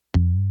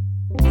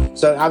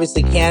So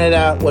obviously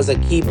Canada was a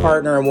key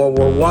partner in World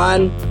War I,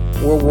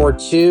 World War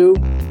II,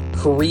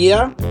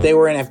 Korea. They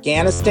were in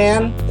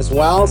Afghanistan as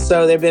well.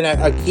 So they've been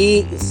a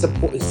key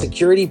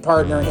security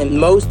partner in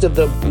most of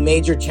the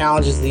major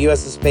challenges the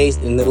U.S. has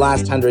faced in the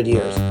last 100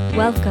 years.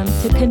 Welcome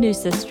to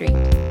Canusa Street,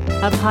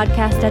 a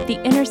podcast at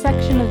the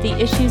intersection of the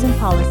issues and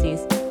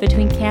policies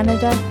between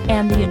Canada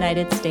and the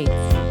United States.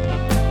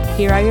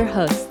 Here are your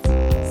hosts,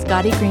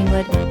 Scotty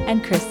Greenwood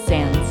and Chris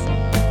Sands.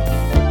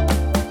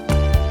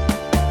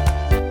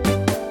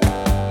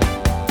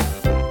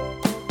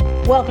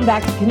 Welcome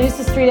back to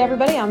Canusa Street,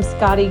 everybody. I'm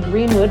Scotty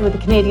Greenwood with the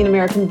Canadian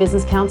American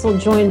Business Council,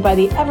 joined by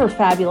the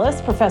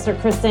ever-fabulous Professor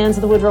Chris Sands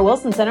of the Woodrow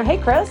Wilson Center. Hey,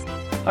 Chris.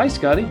 Hi,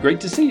 Scotty. Great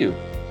to see you.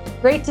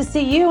 Great to see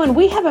you. And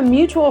we have a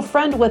mutual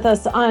friend with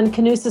us on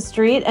Canusa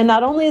Street. And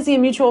not only is he a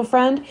mutual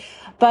friend,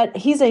 but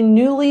he's a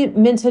newly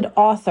minted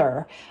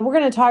author. We're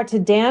going to talk to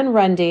Dan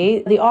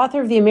Runde, the author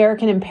of The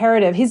American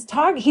Imperative.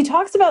 He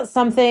talks about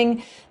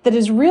something that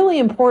is really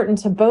important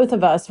to both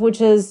of us,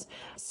 which is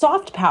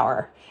soft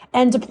power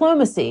and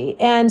diplomacy.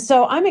 And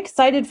so I'm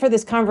excited for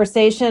this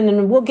conversation,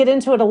 and we'll get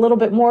into it a little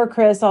bit more,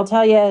 Chris. I'll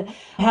tell you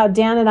how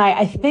Dan and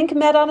I think,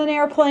 met on an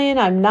airplane.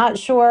 I'm not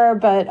sure,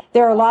 but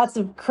there are lots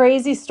of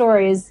crazy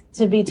stories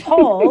to be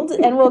told,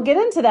 and we'll get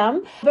into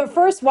them. But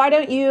first, why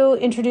don't you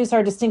introduce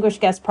our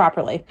distinguished guest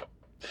properly?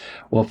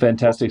 Well,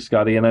 fantastic,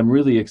 Scotty, and I'm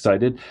really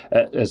excited.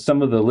 As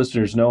some of the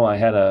listeners know, I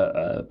had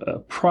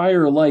a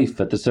prior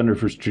life at the Center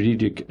for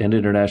Strategic and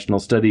International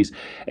Studies,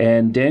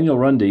 and Daniel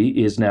Runde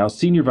is now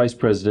Senior Vice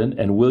President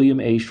and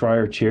William A.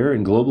 Schreier Chair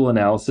in Global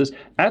Analysis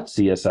at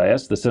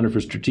CSIS, the Center for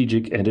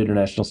Strategic and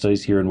International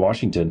Studies here in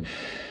Washington.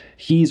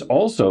 He's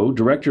also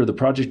director of the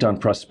Project on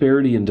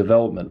Prosperity and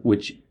Development,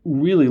 which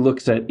really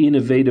looks at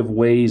innovative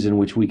ways in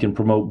which we can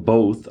promote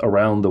both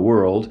around the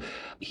world.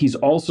 He's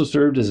also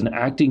served as an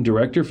acting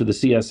director for the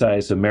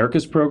CSIS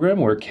Americas program,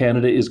 where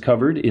Canada is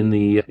covered in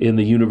the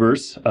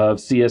universe of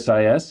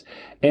CSIS,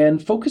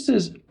 and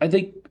focuses, I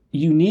think,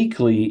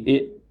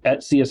 uniquely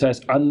at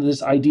CSIS on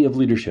this idea of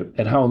leadership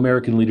and how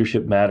American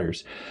leadership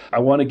matters. I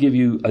want to give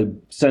you a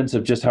sense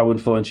of just how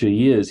influential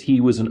he is.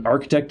 He was an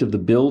architect of the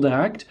BUILD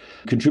Act,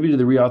 contributed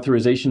to the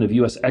reauthorization of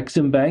U.S.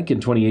 Exim Bank in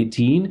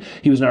 2018.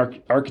 He was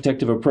an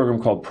architect of a program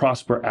called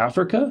Prosper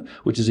Africa,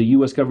 which is a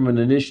U.S. government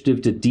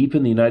initiative to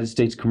deepen the United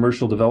States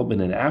commercial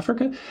development in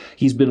Africa.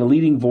 He's been a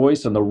leading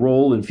voice on the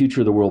role and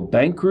future of the World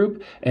Bank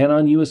Group and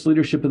on U.S.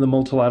 leadership in the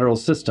multilateral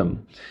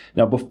system.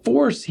 Now,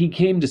 before he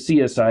came to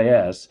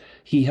CSIS,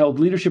 he held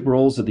leadership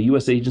roles at the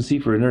U.S. Agency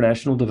for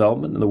International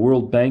Development and the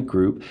World Bank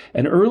Group.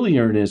 And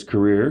earlier in his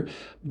career,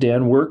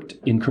 Dan worked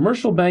in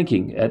commercial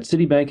banking at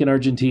Citibank in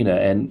Argentina.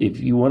 And if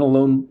you want to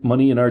loan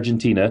money in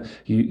Argentina,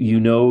 you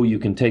know you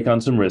can take on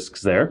some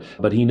risks there,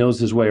 but he knows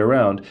his way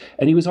around.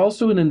 And he was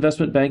also in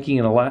investment banking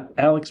in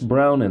Alex.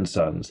 Brown and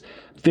Sons.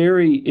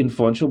 Very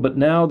influential, but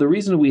now the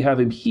reason we have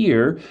him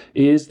here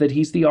is that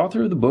he's the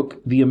author of the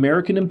book, The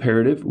American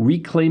Imperative,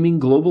 Reclaiming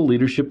Global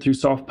Leadership Through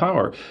Soft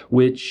Power,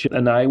 which,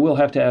 and I will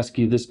have to ask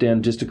you this,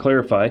 Dan, just to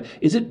clarify,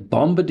 is it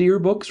Bombardier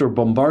Books or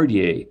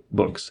Bombardier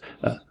Books?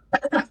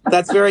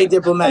 That's very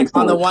diplomatic.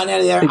 On the one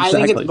hand, there,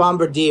 Exactly. I think it's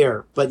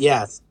Bombardier, but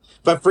yes.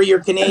 But for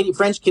your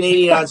French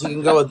Canadian audience, you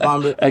can go with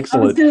Bombardier.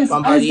 Excellent. I was going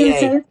to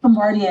say it's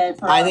Bombardier.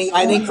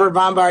 I think for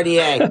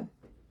Bombardier.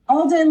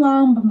 All day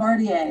long,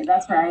 Bombardier.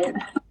 That's right.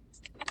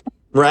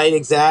 Right,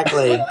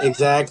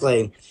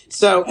 exactly.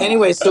 So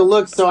anyway,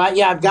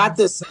 I've got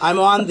this. I'm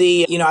on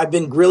the, I've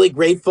been really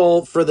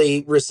grateful for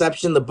the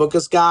reception the book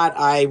has got.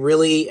 I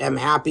really am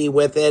happy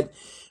with it.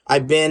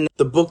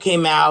 The book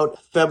came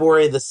out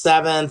February the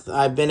 7th.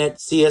 I've been at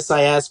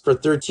CSIS for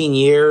 13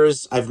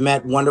 years. I've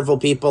met wonderful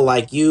people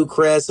like you,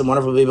 Chris, and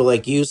wonderful people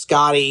like you,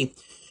 Scotty,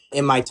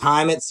 in my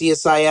time at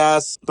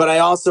CSIS. But I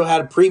also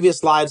had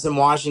previous lives in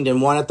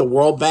Washington, one at the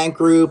World Bank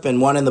Group and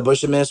one in the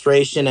Bush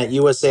administration at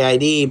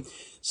USAID.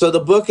 So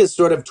the book is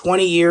sort of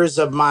 20 years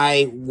of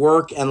my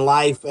work and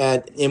life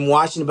in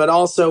Washington, but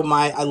also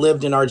I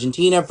lived in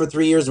Argentina for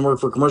 3 years and worked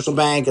for a commercial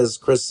bank, as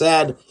Chris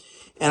said.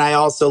 And I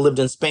also lived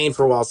in Spain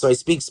for a while. So I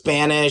speak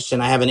Spanish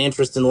and I have an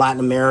interest in Latin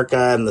America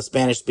and the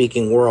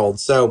Spanish-speaking world.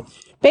 So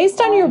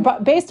based on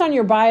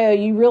your bio,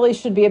 you really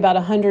should be about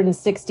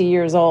 160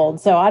 years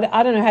old. So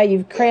I don't know how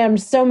you've crammed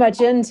so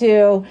much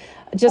into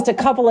just a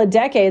couple of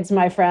decades,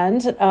 my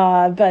friend.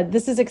 But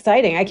this is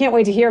exciting. I can't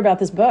wait to hear about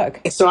this book.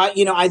 So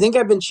I think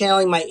I've been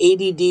channeling my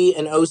ADD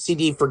and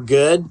OCD for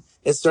good.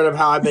 It's sort of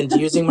how I've been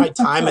using my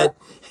time at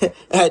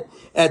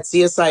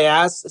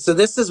CSIS. So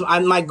this is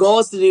my goal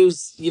is to do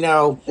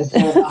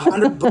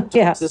 100 books.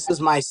 Yeah. This is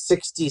my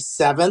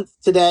 67th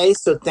today.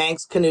 So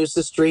thanks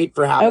Canusa Street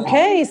for having me.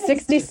 Okay,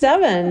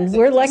 67.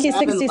 We're lucky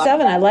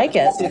 67. I like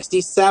it.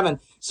 67.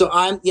 So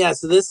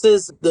so this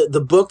is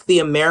the book, The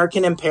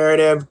American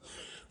Imperative,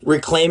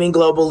 reclaiming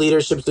global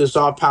leadership through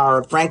soft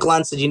power. Frank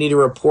Luntz said you need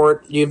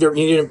to you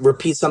need to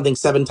repeat something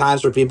 7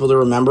 times for people to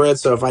remember it.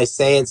 So if I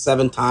say it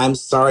 7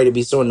 times, sorry to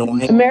be so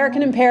annoying.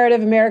 American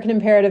imperative, American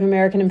imperative,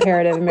 American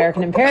imperative,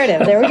 American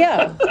imperative. There we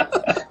go.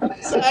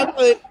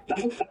 Exactly.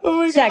 Oh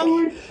my Check.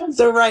 God.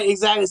 So right,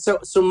 exactly.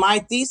 So my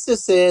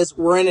thesis is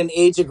we're in an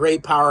age of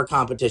great power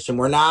competition.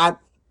 We're not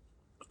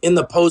in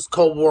the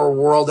post-Cold War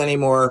world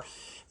anymore.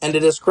 And to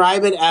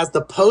describe it as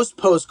the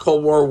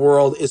post-Cold War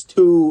world is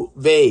too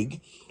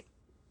vague.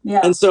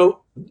 Yeah.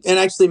 And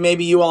actually,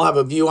 maybe you all have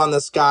a view on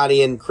this,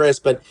 Scotty and Chris,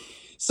 but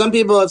some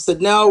people have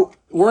said, no,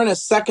 we're in a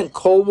second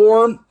Cold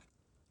War.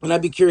 And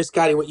I'd be curious,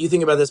 Scotty, what you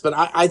think about this, but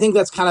I think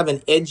that's kind of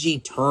an edgy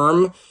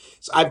term.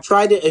 So I've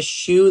tried to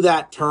eschew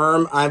that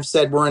term. I've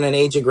said we're in an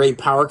age of great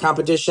power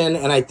competition.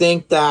 And I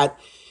think that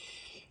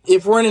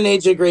if we're in an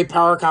age of great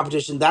power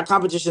competition, that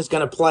competition is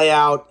going to play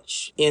out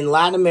in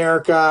Latin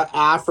America,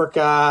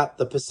 Africa,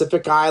 the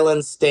Pacific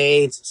Island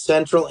states,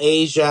 Central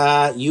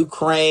Asia,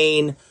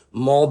 Ukraine,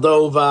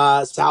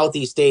 Moldova,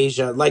 Southeast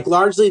Asia, like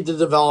largely the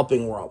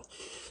developing world.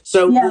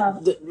 So Yeah.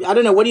 I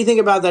don't know. What do you think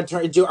about that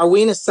term? Are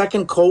we in a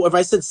second Cold? If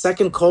I said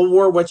second Cold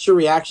War, what's your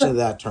reaction to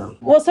that term?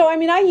 Well, so I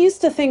mean, I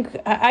used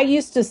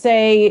to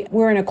say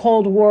we're in a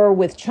Cold War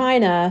with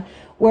China,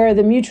 where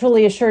the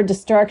mutually assured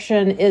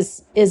destruction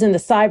is in the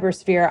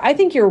cybersphere. I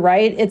think you're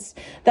right.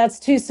 That's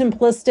too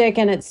simplistic,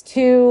 and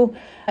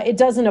it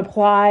doesn't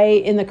apply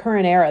in the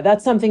current era.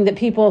 That's something that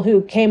people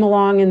who came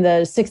along in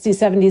the 60s,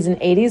 70s, and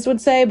 80s would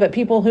say, but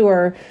people who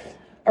are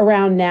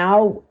around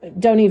now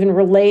don't even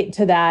relate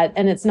to that,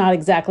 and it's not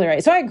exactly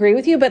right. So I agree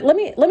with you, but let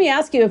me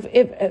ask you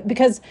if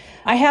because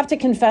I have to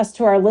confess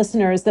to our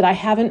listeners that I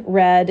haven't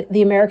read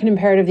the American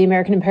Imperative, the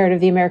American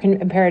Imperative, the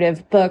American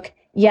Imperative book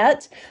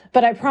yet,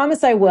 but I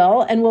promise I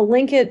will, and we'll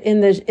link it in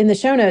the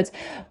show notes.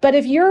 But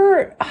if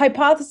your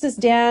hypothesis,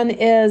 Dan,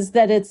 is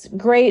that it's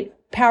great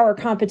power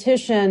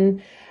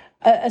competition,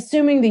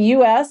 assuming the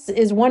U.S.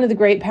 is one of the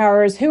great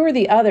powers, who are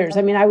the others?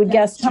 I mean, I would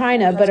guess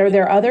China, but are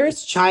there others?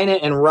 It's China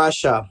and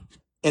Russia.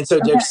 And so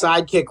their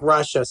sidekick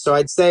Russia. So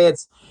I'd say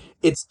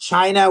it's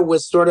China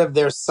was sort of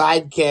their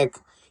sidekick,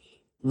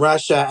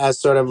 Russia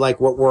as sort of like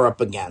what we're up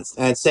against.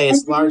 And I'd say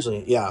it's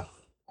largely, yeah.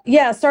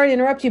 Yeah, sorry to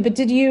interrupt you, but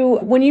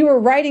when you were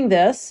writing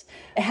this,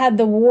 had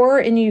the war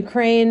in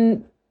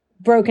Ukraine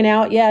broken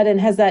out yet?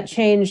 And has that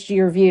changed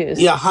your views?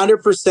 Yeah,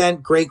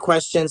 100%. Great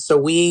question.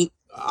 So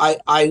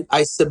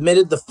I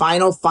submitted the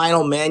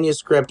final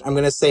manuscript, I'm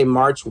going to say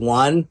March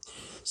 1.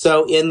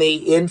 So in the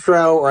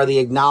intro or the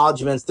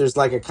acknowledgments, there's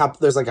like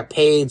a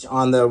page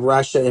on the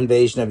Russia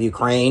invasion of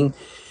Ukraine.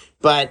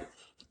 But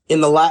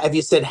if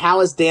you said,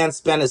 how has Dan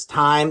spent his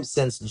time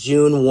since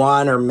June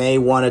 1 or May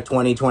 1 of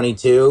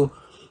 2022?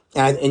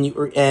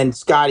 And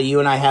Scotty, you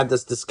and I had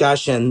this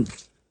discussion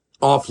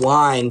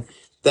offline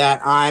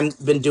that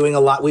I've been doing a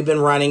lot. We've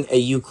been running a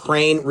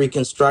Ukraine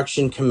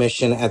Reconstruction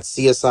Commission at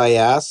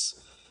CSIS.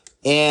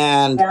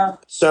 And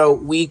so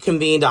we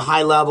convened a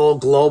high-level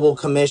global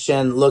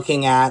commission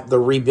looking at the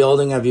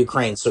rebuilding of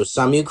Ukraine. So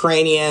some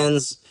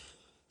Ukrainians,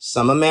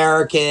 some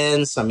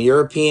Americans, some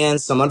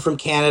Europeans, someone from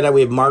Canada.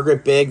 We have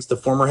Margaret Biggs, the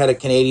former head of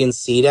Canadian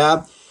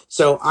CETA.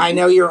 So I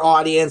know your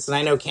audience and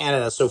I know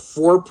Canada. So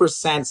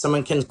 4%,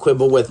 someone can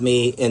quibble with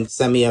me and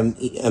send me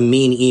a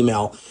mean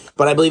email.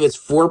 But I believe it's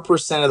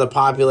 4% of the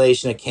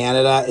population of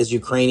Canada is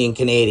Ukrainian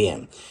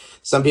Canadian.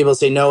 Some people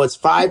say, no, it's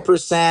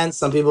 5%.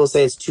 Some people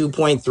say it's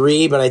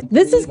 2.3, but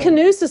this is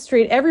Canusa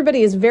Street.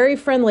 Everybody is very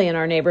friendly in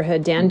our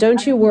neighborhood, Dan.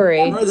 Don't you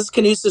worry. This is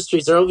Canusa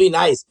Street, so it'll be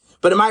nice.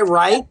 But am I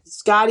right,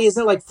 Scotty?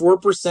 Isn't it like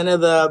 4%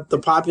 of the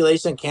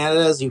population of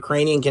Canada is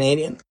Ukrainian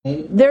Canadian?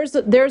 There's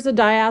a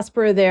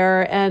diaspora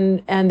there,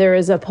 and there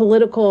is a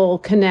political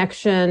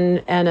connection,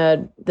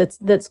 and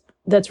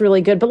that's really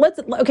good. But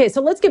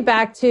let's get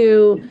back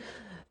to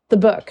the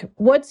book.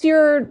 What's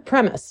your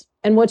premise?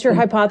 And what's your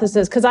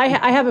hypothesis? Because I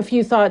have a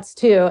few thoughts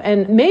too,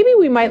 and maybe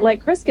we might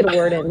let Chris get a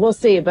word in. We'll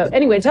see. But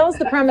anyway, tell us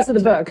the premise of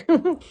the book.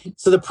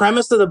 So the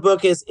premise of the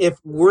book is if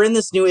we're in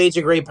this new age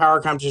of great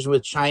power competition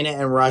with China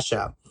and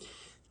Russia,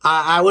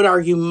 I would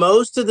argue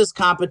most of this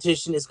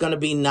competition is going to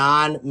be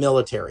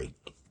non-military.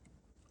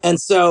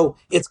 And so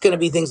it's going to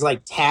be things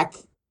like tech,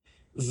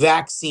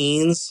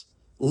 vaccines,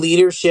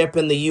 leadership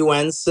in the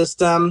UN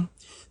system,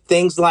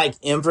 things like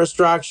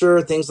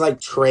infrastructure, things like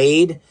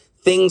trade,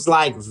 things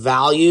like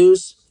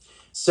values.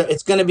 So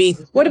it's going to be.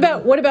 What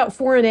about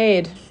foreign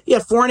aid? Yeah,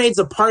 foreign aid's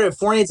a part of it.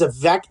 Foreign aid's a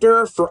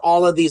vector for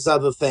all of these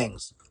other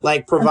things.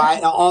 Like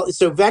provide all.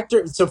 So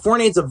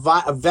foreign aid's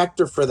a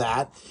vector for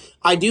that.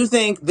 I do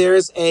think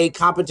there's a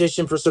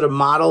competition for sort of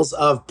models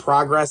of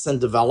progress and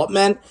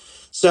development.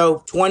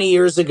 So 20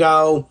 years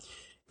ago,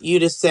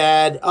 you'd have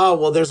said, oh,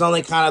 well, there's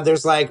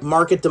like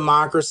market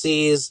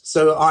democracies.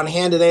 So on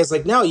hand today, it's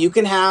like, no, you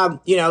can have,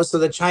 so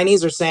the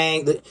Chinese are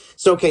saying that.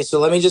 So, okay, so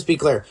let me just be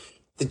clear.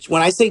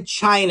 When I say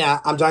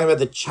China, I'm talking about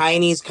the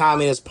Chinese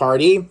Communist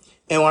Party.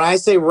 And when I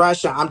say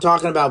Russia, I'm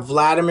talking about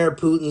Vladimir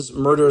Putin's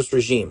murderous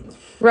regime.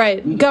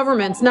 Right.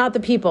 Governments, not the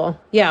people.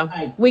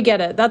 Yeah, we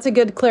get it. That's a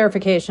good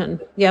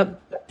clarification.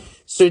 Yep.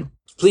 So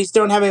please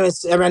don't have anyone.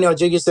 I know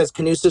Jiggy says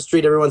Canusa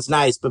Street, everyone's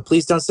nice, but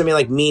please don't send me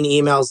like mean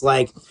emails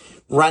like,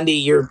 Runde,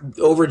 you're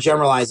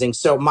overgeneralizing.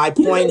 So my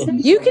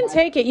point. You can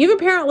take it. You've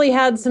apparently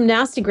had some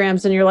nasty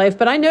grams in your life,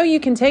 but I know you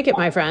can take it,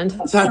 my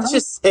friend. So I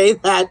just say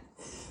that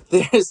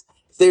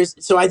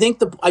so I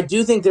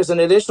do think there's an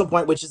additional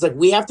point, which is like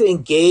we have to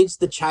engage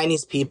the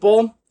Chinese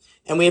people,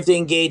 and we have to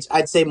engage,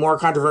 I'd say more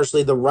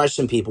controversially, the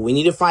Russian people. We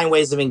need to find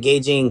ways of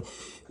engaging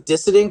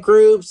dissident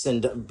groups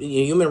and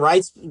human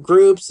rights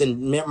groups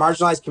and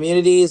marginalized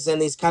communities in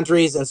these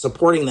countries and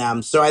supporting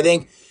them. So I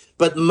think,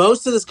 but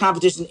most of this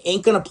competition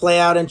ain't going to play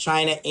out in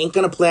China, ain't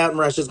going to play out in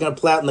Russia, it's going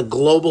to play out in the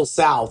global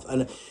South.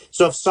 And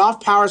so if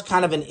soft power is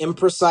kind of an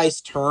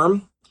imprecise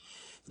term,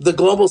 the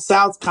global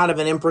South's kind of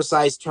an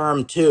imprecise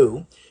term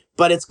too,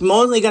 but it's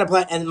mostly going to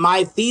play. And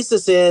my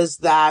thesis is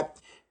that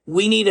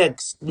we need a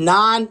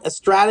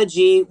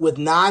strategy with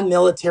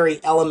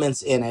non-military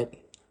elements in it.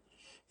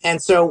 And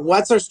so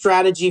what's our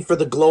strategy for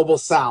the global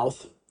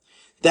South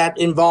that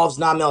involves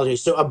non-military?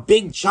 So a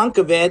big chunk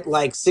of it,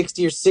 like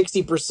 60 or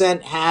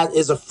 60%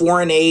 is a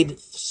foreign aid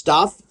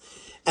stuff.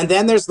 And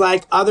then there's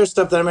like other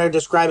stuff that I'm going to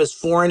describe as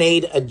foreign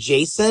aid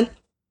adjacent.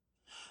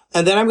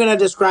 And then I'm going to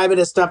describe it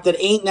as stuff that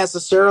ain't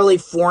necessarily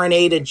foreign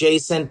aid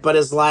adjacent, but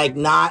is like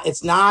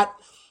it's not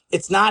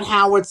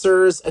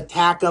howitzers,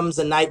 ATACMS,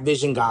 and night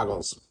vision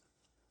goggles.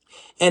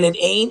 And it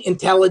ain't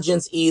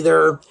intelligence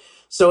either.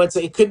 So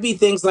it could be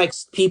things like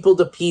people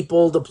to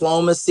people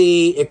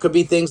diplomacy. It could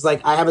be things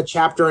like I have a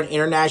chapter on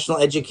international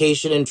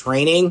education and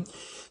training.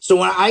 So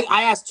when I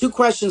ask two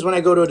questions when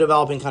I go to a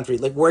developing country,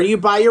 like where do you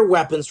buy your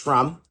weapons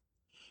from?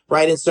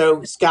 Right. And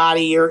so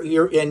Scotty,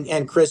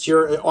 and Chris,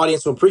 your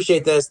audience will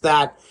appreciate this,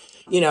 that,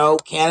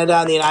 Canada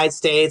and the United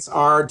States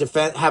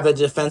have a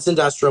defense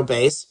industrial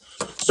base.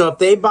 So if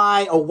they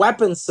buy a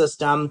weapons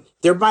system,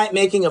 they're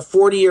making a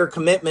 40-year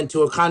commitment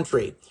to a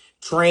country,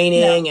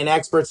 training and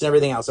experts and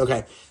everything else.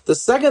 Okay. The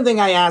second thing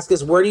I ask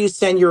is, where do you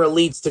send your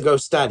elites to go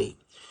study?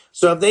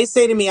 So if they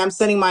say to me, I'm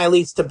sending my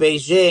elites to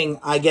Beijing,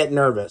 I get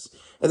nervous.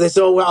 If they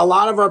say, well, a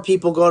lot of our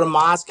people go to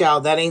Moscow,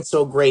 that ain't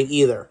so great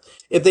either.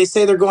 If they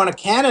say they're going to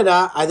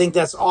Canada, I think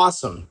that's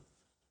awesome.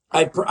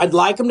 I'd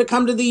like them to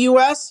come to the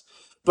US,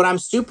 but I'm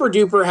super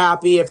duper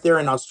happy if they're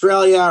in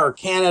Australia or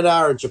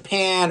Canada or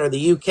Japan or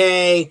the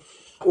UK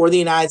or the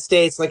United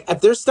States. Like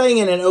if they're studying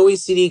in an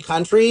OECD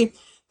country,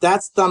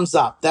 that's thumbs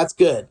up. That's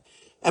good.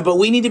 But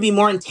we need to be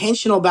more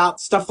intentional about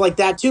stuff like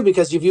that too,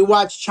 because if you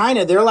watch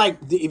China, there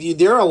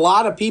are a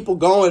lot of people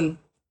going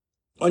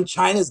on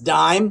China's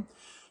dime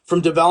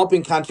from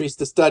developing countries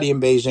to study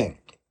in Beijing.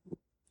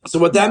 So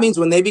what that means,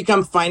 when they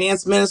become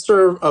finance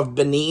minister of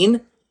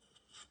Benin,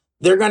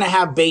 they're going to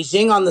have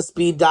Beijing on the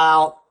speed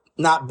dial,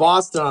 not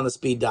Boston on the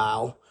speed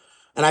dial.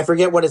 And I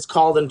forget what it's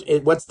called.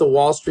 What's the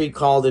Wall Street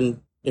called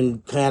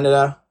in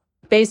Canada?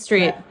 Bay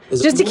Street.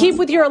 Just to keep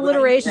with your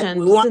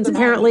alliteration, since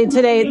apparently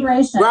today.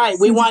 Right.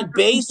 We want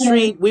Bay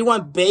Street. We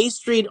want Bay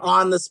Street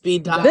on the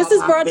speed dial. This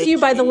is brought to you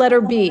by the letter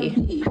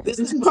B. This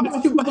is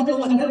brought to you by the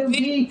letter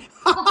B.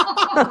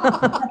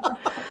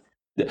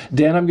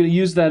 Dan, I'm going to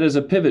use that as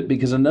a pivot,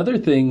 because another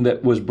thing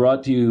that was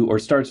brought to you or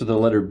starts with the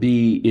letter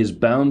B is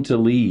Bound to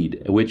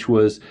Lead, which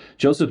was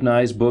Joseph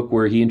Nye's book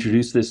where he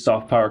introduced this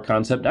soft power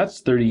concept. That's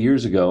 30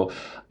 years ago.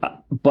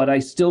 But I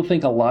still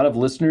think a lot of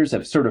listeners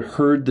have sort of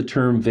heard the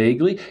term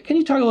vaguely. Can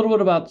you talk a little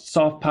bit about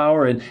soft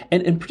power and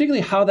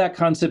particularly how that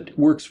concept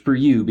works for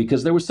you?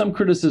 Because there was some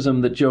criticism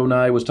that Joe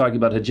Nye was talking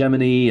about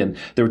hegemony, and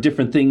there were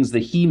different things that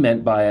he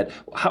meant by it.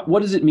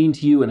 What does it mean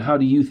to you, and how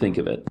do you think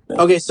of it?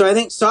 Okay, so I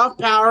think soft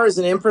power is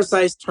an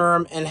imprecise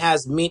term and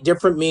has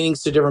different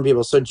meanings to different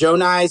people. So Joe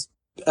Nye's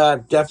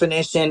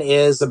definition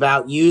is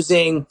about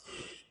using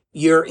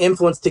your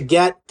influence to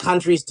get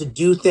countries to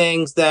do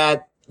things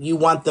that you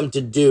want them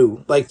to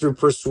do, like through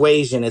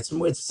persuasion. It's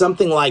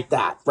something like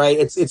that, right?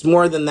 It's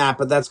more than that,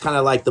 but that's kind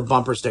of like the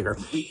bumper sticker.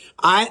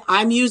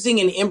 I'm using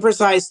an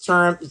imprecise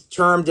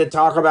term to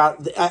talk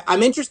about.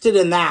 I'm interested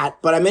in that,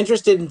 but I'm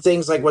interested in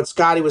things like what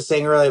Scotty was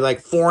saying earlier,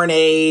 like foreign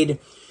aid,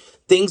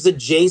 things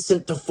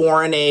adjacent to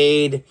foreign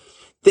aid,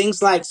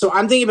 things like, so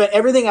I'm thinking about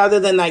everything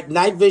other than like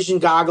night vision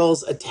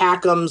goggles,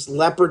 ATACMS,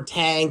 Leopard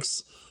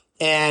tanks,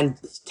 and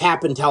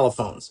tap-in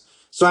telephones.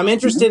 So I'm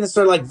interested in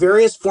sort of like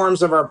various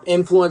forms of our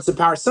influence and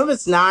power. Some of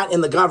it's not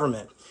in the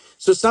government.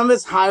 So some of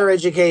it's higher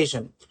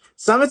education.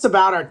 Some of it's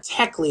about our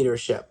tech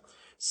leadership.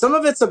 Some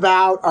of it's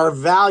about our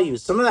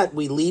values. Some of that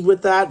we lead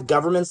with that,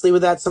 governments lead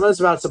with that. Some of it's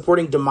about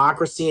supporting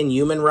democracy and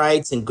human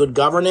rights and good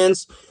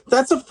governance.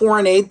 That's a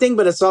foreign aid thing,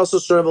 but it's also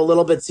sort of a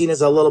little bit seen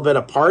as a little bit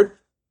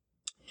apart.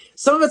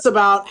 Some of it's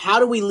about how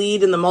do we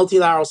lead in the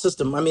multilateral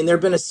system. I mean, there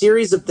have been a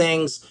series of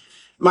things.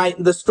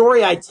 The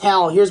story I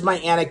tell, here's my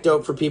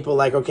anecdote for people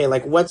like, okay,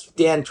 like what's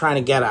Dan trying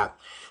to get at?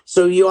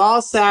 So you all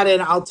sat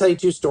in, I'll tell you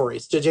two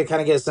stories to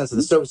kind of get a sense of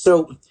this.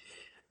 So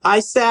I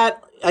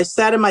sat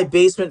in my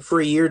basement for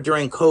a year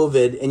during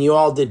COVID, and you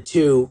all did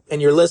too,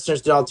 and your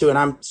listeners did all too, and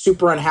I'm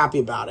super unhappy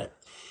about it.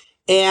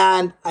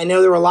 And I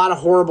know there were a lot of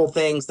horrible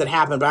things that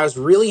happened, but I was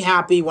really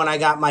happy when I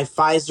got my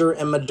Pfizer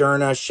and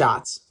Moderna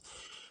shots.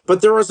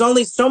 But there was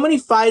only so many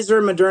Pfizer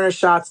and Moderna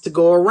shots to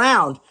go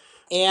around.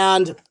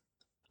 And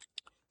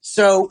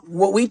so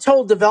what we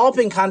told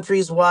developing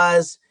countries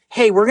was,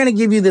 hey, we're going to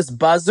give you this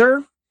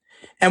buzzer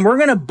and we're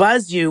going to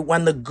buzz you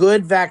when the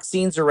good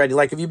vaccines are ready.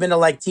 Like if you've been to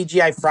like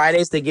TGI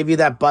Fridays, they give you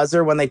that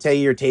buzzer when they tell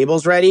you your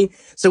table's ready.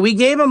 So we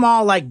gave them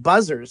all like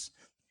buzzers.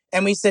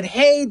 And we said,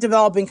 hey,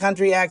 developing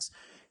country X,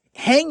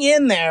 hang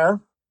in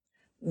there.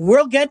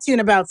 We'll get to you in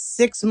about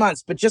 6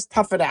 months, but just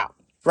tough it out,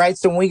 right?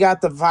 So when we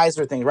got the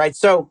Pfizer thing, right?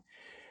 So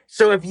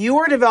if you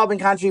were a developing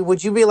country,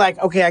 would you be like,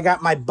 okay, I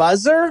got my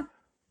buzzer,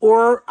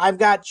 or I've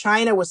got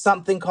China with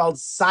something called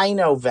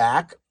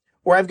Sinovac,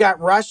 or I've got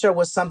Russia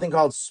with something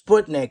called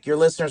Sputnik? Your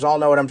listeners all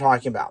know what I'm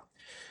talking about.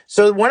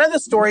 So one of the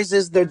stories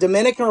is the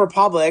Dominican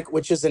Republic,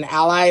 which is an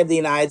ally of the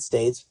United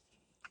States,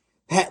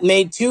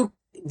 made two.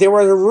 There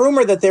was a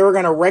rumor that they were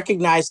going to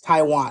recognize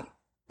Taiwan,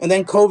 and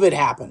then COVID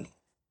happened.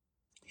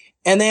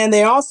 And then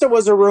there also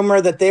was a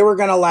rumor that they were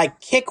going to like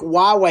kick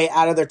Huawei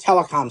out of their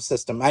telecom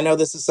system. I know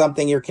this is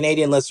something your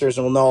Canadian listeners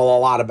will know a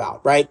lot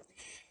about, right?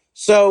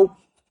 So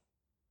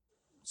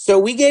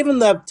we gave them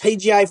the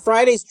TGI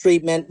Fridays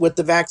treatment with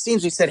the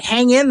vaccines. We said,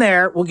 hang in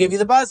there, we'll give you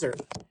the buzzer.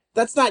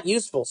 That's not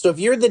useful. So if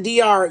you're the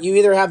DR, you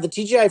either have the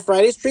TGI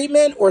Fridays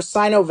treatment or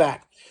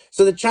Sinovac.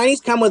 So the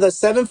Chinese come with a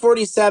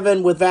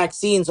 747 with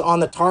vaccines on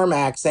the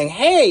tarmac saying,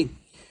 hey,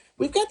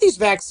 we've got these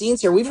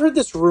vaccines here. We've heard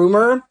this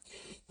rumor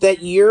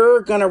that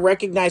you're going to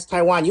recognize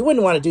Taiwan. You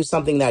wouldn't want to do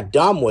something that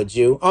dumb, would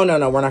you? Oh,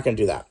 no, we're not going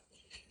to do that.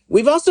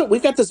 We've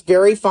got this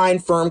very fine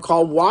firm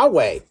called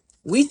Huawei.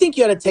 We think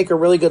you ought to take a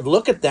really good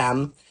look at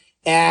them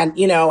and,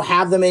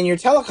 have them in your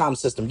telecom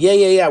system.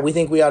 Yeah. We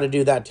think we ought to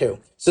do that too.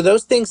 So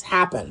those things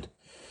happened.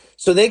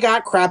 So they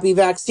got crappy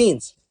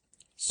vaccines.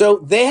 So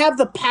they have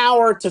the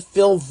power to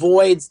fill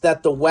voids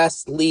that the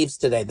West leaves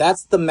today.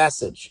 That's the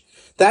message.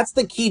 That's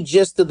the key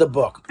gist of the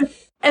book.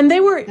 And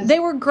they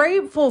were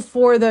grateful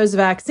for those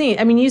vaccines.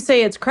 I mean, you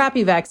say it's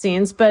crappy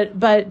vaccines,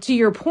 but to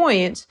your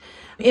point,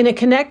 in a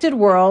connected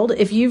world,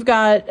 if you've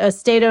got a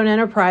state-owned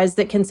enterprise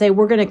that can say,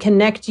 we're going to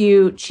connect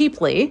you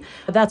cheaply,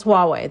 that's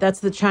Huawei. That's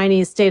the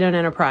Chinese state-owned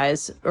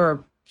enterprise,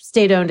 or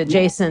state-owned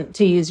adjacent,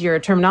 to use your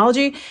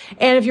terminology.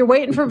 And if you're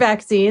waiting for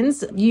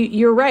vaccines,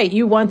 you're right.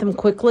 You want them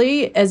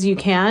quickly as you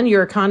can.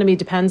 Your economy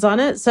depends on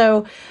it.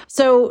 So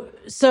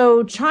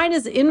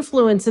China's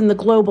influence in the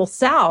global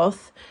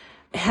South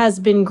has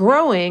been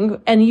growing,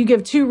 and you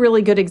give two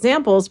really good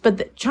examples,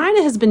 but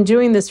China has been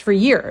doing this for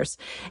years.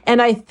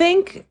 And I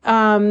think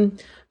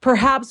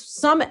perhaps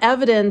some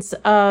evidence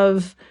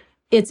of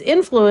its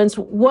influence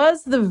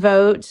are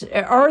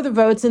the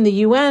votes in the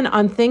UN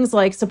on things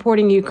like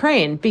supporting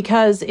Ukraine.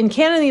 Because in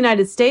Canada and the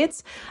United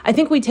States, I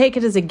think we take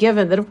it as a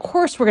given that, of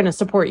course, we're going to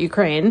support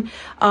Ukraine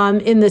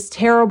in this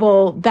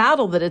terrible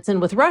battle that it's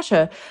in with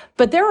Russia.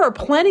 But there are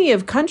plenty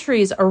of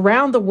countries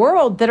around the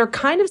world that are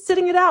kind of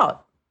sitting it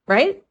out,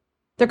 right?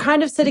 They're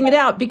kind of sitting it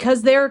out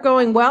because they're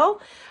going,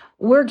 well,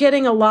 we're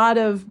getting a lot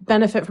of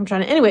benefit from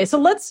China. Anyway, so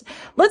let's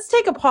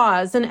take a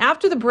pause. And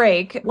after the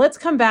break, let's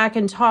come back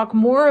and talk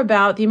more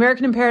about the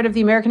American Imperative,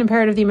 the American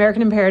Imperative, the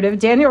American Imperative,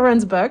 Daniel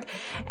Runde's book,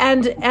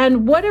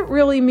 and what it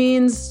really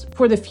means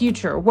for the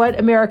future. What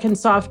American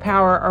soft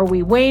power are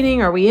we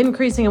waning? Are we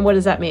increasing? And what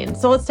does that mean?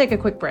 So let's take a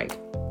quick break.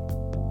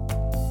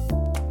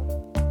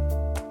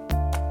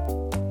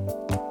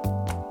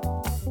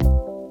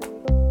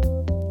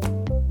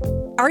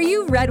 Are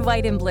you red,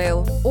 white, and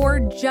blue, or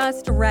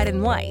just red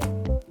and white?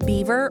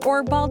 Beaver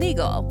or bald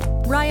eagle?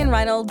 Ryan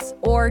Reynolds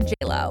or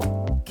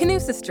J-Lo?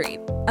 Canusa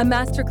Street, a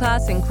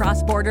masterclass in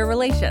cross-border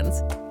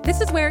relations. This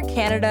is where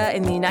Canada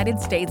and the United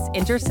States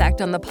intersect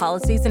on the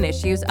policies and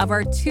issues of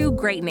our two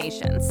great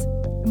nations.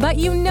 But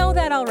you know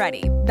that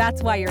already.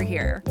 That's why you're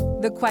here.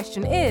 The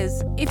question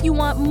is, if you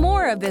want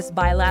more of this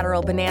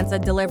bilateral bonanza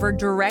delivered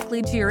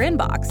directly to your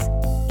inbox,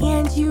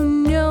 and you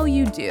know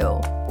you do,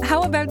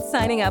 how about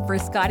signing up for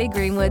Scotty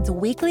Greenwood's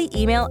weekly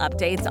email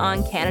updates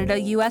on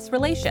Canada-US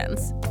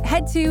relations?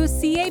 Head to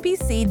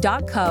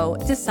cabc.co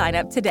to sign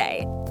up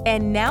today.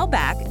 And now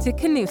back to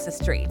Canusa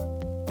Street.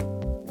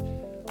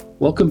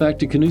 Welcome back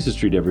to Canusa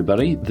Street,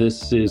 everybody.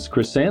 This is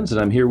Chris Sands, and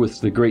I'm here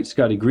with the great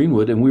Scotty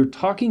Greenwood, and we're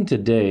talking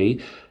today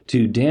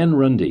to Dan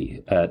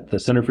Runde at the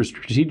Center for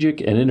Strategic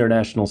and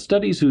International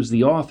Studies, who's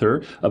the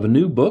author of a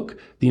new book,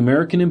 The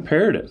American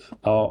Imperative,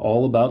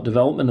 all about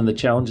development and the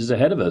challenges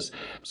ahead of us.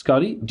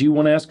 Scotty, do you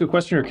want to ask a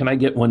question, or can I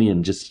get one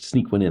in? Just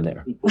sneak one in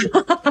there.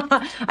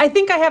 I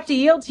think I have to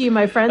yield to you,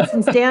 my friend,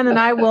 since Dan and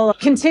I will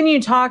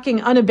continue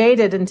talking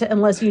unabated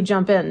unless you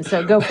jump in.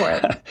 So go for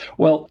it.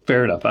 Well,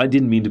 fair enough. I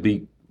didn't mean to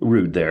be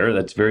rude there.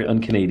 That's very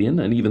un-Canadian.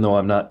 And even though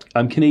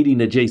I'm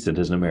Canadian adjacent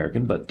as an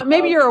American, but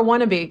maybe you're a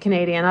wannabe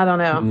Canadian. I don't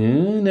know.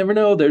 Yeah, never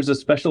know. There's a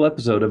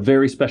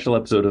very special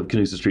episode of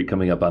Canusa Street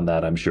coming up on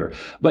that, I'm sure.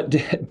 But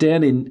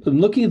Dan, in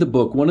looking at the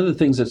book, one of the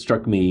things that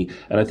struck me,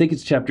 and I think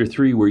it's chapter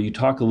 3, where you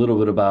talk a little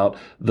bit about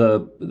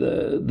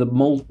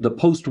the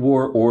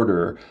post-war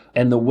order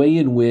and the way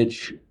in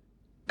which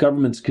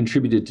governments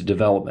contributed to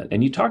development.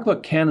 And you talk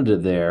about Canada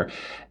there.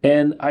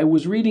 And I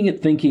was reading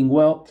it thinking,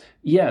 well,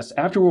 yes,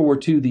 after World War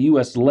II, the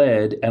U.S.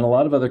 led, and a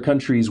lot of other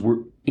countries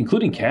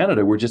including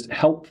Canada, were just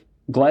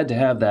glad to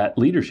have that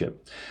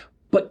leadership.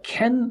 But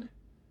can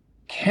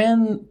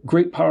can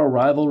great power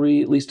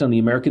rivalry, at least on the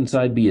American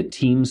side, be a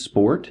team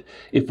sport?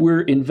 If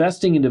we're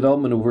investing in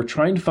development, if we're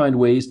trying to find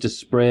ways to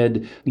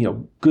spread,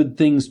 good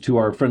things to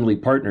our friendly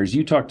partners,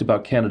 you talked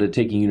about Canada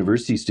taking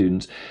university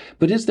students,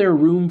 but is there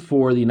room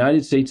for the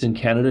United States and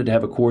Canada to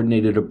have a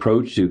coordinated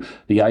approach to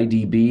the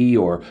IDB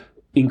or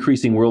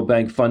increasing World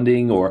Bank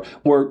funding or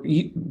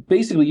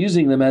basically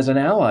using them as an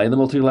ally in the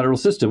multilateral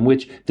system,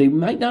 which they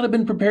might not have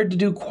been prepared to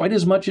do quite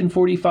as much in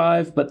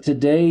 45, but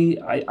today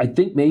I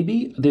think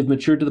maybe they've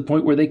matured to the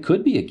point where they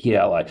could be a key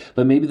ally.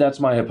 But maybe that's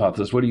my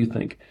hypothesis. What do you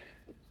think?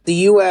 The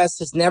U.S.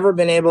 has never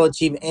been able to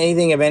achieve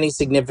anything of any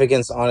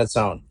significance on its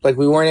own. Like,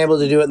 we weren't able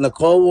to do it in the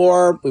Cold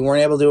War. We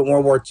weren't able to do it in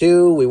World War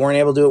II. We weren't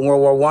able to do it in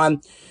World War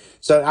One.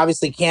 So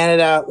obviously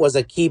Canada was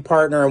a key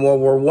partner in World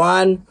War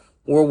One,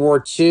 World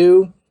War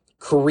II,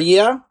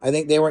 Korea. I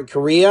think they were in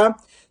Korea.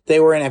 They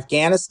were in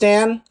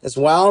Afghanistan as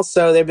well.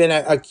 So they've been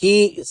a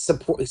key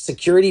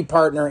security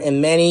partner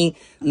in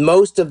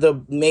most of the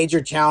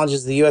major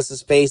challenges the U.S.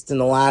 has faced in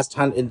the last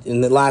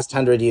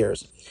 100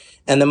 years.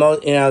 And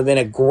they've been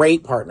a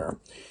great partner.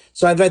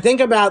 So if I think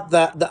about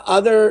the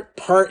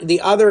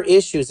other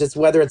issues, it's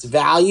whether it's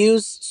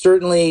values,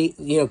 certainly,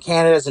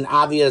 Canada is an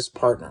obvious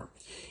partner.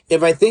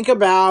 If I think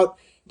about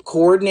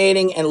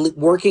coordinating and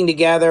working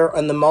together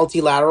on the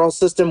multilateral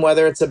system,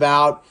 whether it's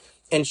about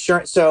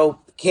insurance, so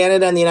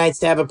Canada and the United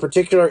States have a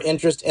particular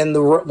interest in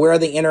where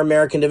the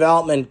Inter-American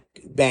Development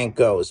Bank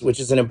goes, which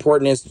is an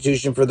important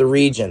institution for the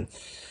region.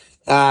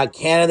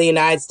 Canada and the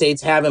United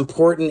States have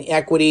important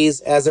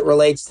equities as it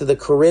relates to the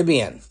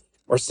Caribbean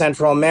or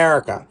Central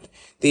America.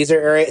 These are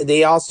areas.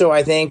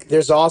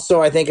 There's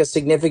also a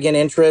significant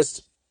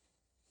interest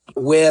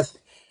with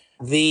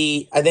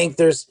I think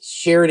there's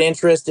shared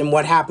interest in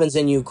what happens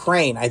in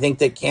Ukraine. I think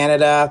that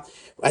Canada,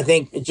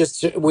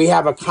 we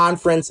have a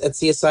conference at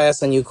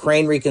CSIS on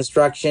Ukraine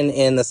reconstruction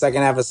in the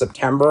second half of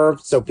September.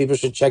 So people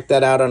should check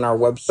that out on our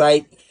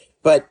website.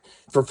 But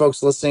for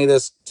folks listening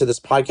to this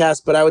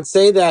podcast, but I would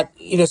say that,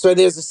 so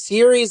there's a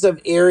series of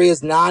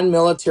areas,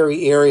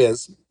 non-military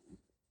areas,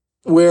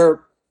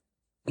 where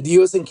the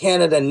U.S. and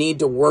Canada need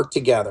to work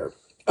together.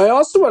 I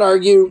also would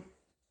argue,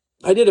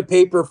 I did a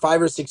paper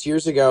 5 or 6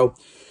 years ago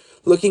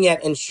looking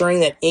at ensuring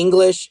that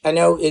English, I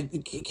know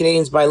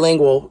Canada's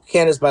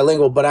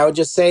bilingual, but I would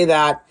just say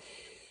that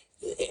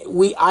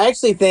I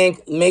actually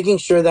think making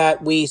sure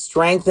that we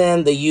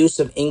strengthen the use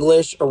of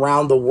English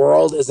around the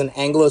world is an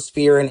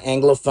Anglosphere and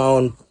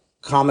Anglophone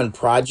common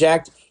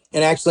project,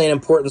 and actually an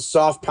important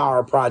soft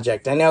power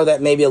project. I know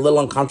that may be a little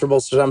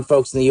uncomfortable to some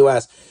folks in the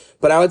U.S.,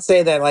 but I would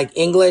say that like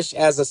English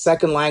as a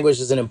second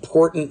language is an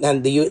important,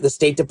 and the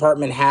State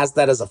Department has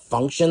that as a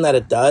function that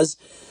it does.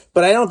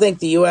 But I don't think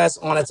the U.S.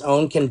 on its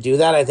own can do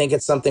that. I think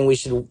it's something we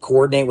should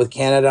coordinate with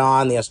Canada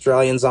on, the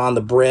Australians on,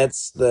 the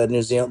Brits, the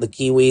New Zealand, the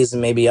Kiwis,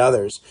 and maybe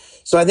others.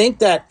 So I think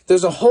that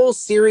there's a whole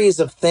series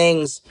of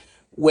things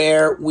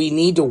where we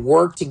need to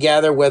work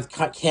together with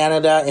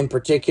Canada in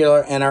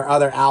particular and our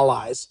other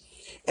allies.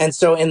 And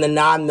so in the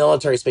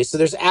non-military space, so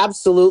there's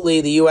absolutely,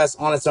 the U.S.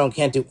 on its own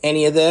can't do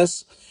any of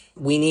this.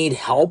 We need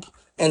help.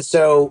 And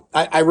so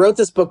I wrote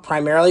this book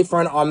primarily for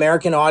an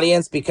American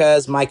audience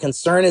because my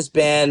concern has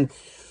been,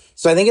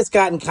 so I think it's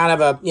gotten kind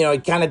of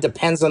it kind of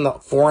depends on the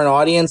foreign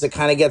audience. It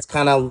kind of gets it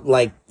kind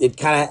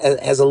of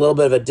has a little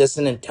bit of a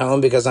dissonant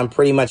tone because I'm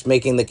pretty much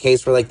making the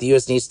case for like the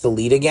U.S. needs to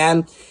lead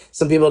again.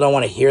 Some people don't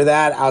want to hear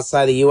that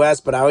outside the U.S.,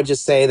 but I would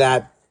just say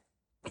that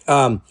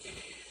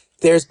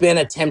there's been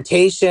a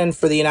temptation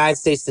for the United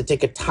States to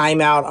take a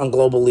timeout on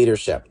global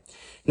leadership.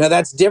 Now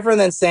that's different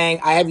than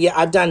saying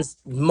I've done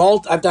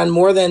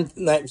more than,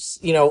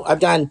 I've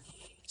done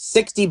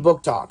 60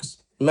 book talks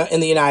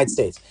in the United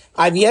States.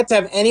 I've yet to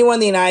have anyone in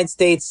the United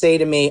States say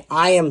to me,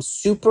 I am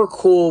super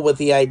cool with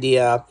the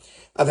idea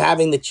of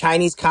having the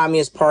Chinese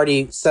Communist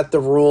Party set the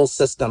rule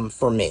system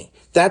for me.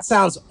 That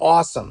sounds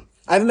awesome.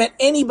 I haven't met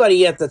anybody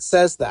yet that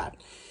says that.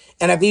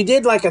 And if you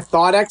did like a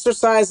thought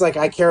exercise, like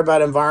I care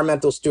about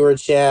environmental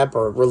stewardship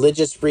or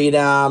religious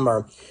freedom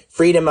or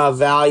freedom of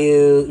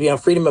value,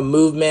 freedom of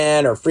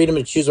movement or freedom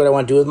to choose what I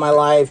want to do with my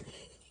life,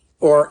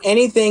 or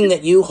anything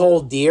that you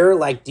hold dear,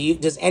 like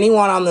does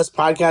anyone on this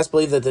podcast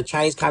believe that the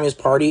Chinese Communist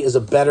Party is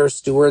a better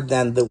steward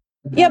than the...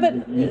 Yeah, but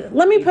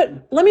let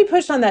me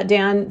push on that,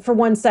 Dan, for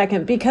 1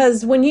 second,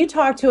 because when you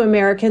talk to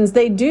Americans,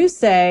 they do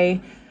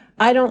say,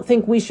 I don't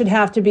think we should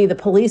have to be the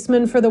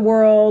policeman for the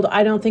world.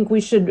 I don't think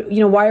we should,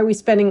 why are we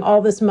spending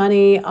all this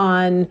money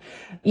on,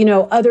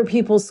 other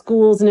people's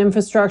schools and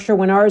infrastructure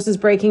when ours is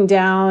breaking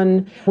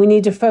down? We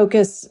need to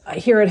focus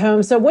here at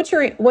home. So what's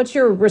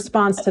your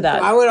response to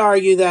that? I would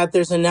argue that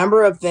there's a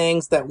number of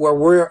things where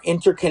we're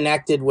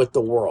interconnected with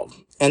the world.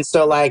 And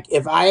so like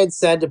if I had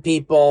said to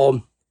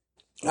people,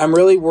 I'm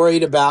really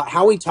worried about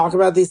how we talk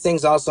about these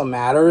things also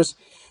matters.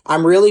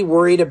 I'm really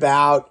worried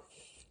about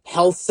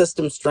health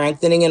system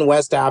strengthening in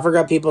West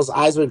Africa, people's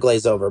eyes would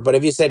glaze over. But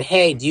if you said,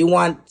 hey, do you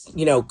want,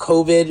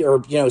 COVID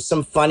or,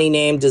 some funny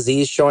name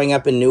disease showing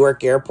up in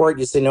Newark airport?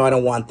 You say, no, I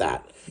don't want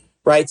that.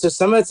 Right. So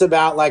some of it's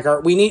about like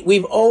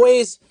we've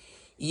always,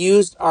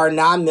 used our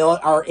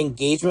our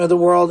engagement with the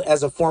world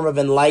as a form of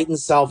enlightened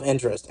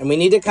self-interest. And we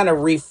need to kind of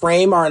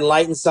reframe our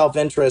enlightened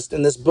self-interest.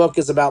 And this book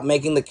is about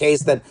making the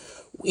case that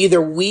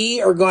either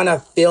we are going to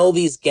fill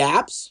these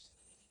gaps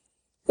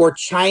or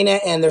China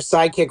and their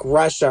sidekick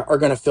Russia are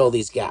going to fill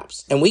these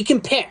gaps. And we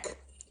can pick.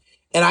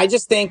 And I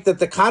just think that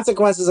the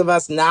consequences of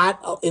us not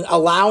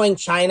allowing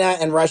China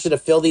and Russia to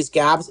fill these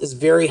gaps is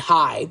very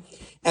high.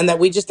 And that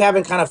we just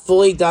haven't kind of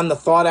fully done the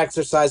thought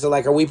exercise of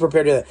like, are we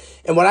prepared to do that?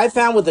 And what I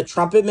found with the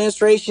Trump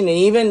administration and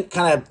even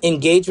kind of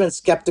engagement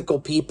skeptical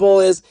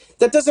people is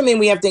that doesn't mean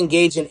we have to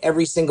engage in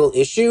every single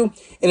issue.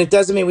 And it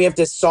doesn't mean we have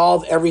to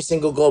solve every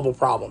single global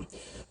problem.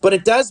 But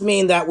it does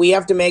mean that we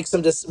have to make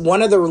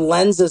one of the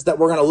lenses that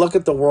we're going to look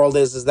at the world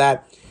is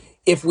that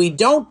if we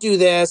don't do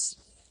this,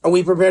 are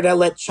we prepared to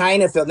let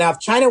China fill? Now, if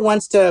China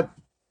wants to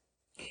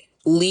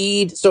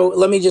lead, so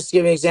let me just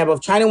give you an example.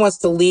 If China wants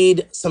to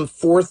lead some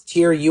fourth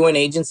tier UN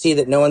agency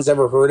that no one's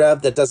ever heard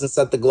of, that doesn't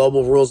set the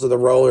global rules of the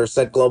road or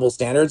set global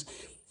standards,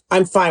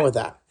 I'm fine with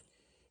that.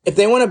 If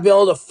they want to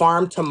build a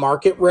farm to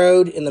market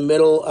road in the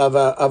middle of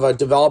a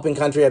developing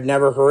country I've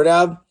never heard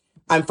of,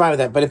 I'm fine with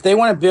that. But if they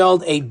want to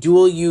build a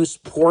dual use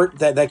port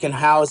that can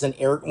house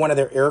one of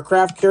their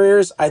aircraft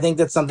carriers, I think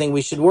that's something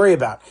we should worry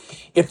about.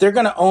 If they're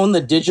going to own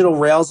the digital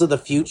rails of the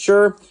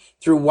future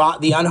through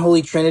the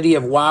unholy trinity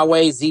of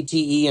Huawei,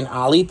 ZTE, and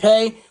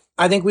Alipay,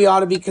 I think we ought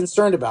to be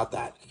concerned about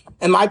that.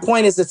 And my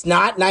point is it's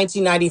not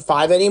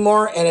 1995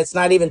 anymore, and it's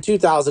not even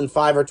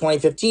 2005 or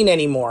 2015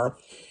 anymore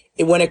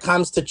when it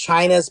comes to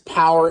China's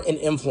power and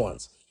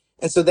influence.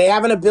 And so they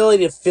have an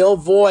ability to fill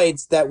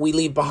voids that we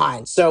leave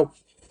behind. So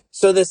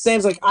the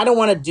same's like, I don't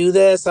want to do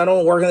this. I don't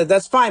want to work on it.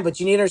 That's fine. But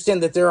you need to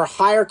understand that there are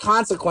higher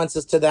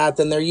consequences to that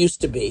than there used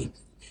to be.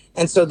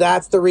 And so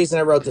that's the reason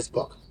I wrote this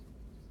book.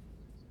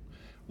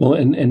 Well,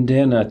 and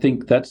Dan, I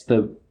think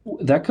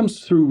that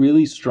comes through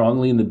really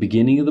strongly in the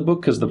beginning of the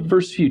book, because the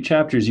first few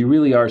chapters, you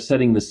really are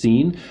setting the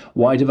scene,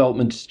 why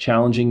development is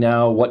challenging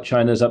now, what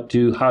China's up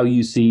to, how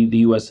you see the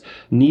U.S.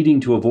 needing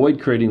to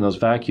avoid creating those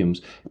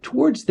vacuums.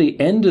 Towards the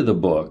end of the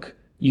book,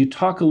 you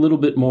talk a little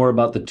bit more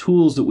about the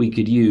tools that we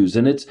could use,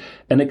 and it's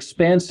an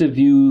expansive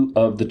view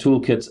of the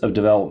toolkits of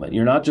development.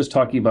 You're not just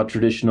talking about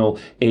traditional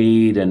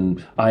aid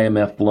and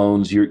IMF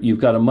loans.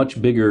 You've got a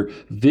much bigger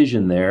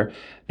vision there.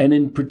 And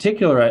in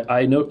particular,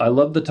 I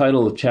love the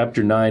title of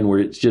chapter 9, where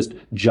it's just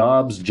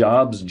jobs,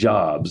 jobs,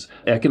 jobs,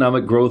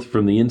 economic growth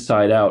from the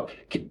inside out.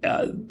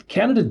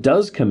 Canada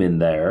does come in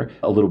there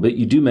a little bit.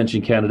 You do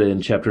mention Canada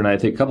in chapter 9, I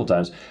think, a couple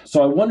times.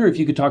 So I wonder if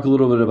you could talk a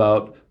little bit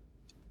about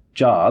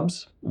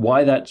jobs,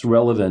 why that's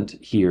relevant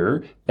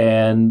here,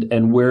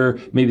 and where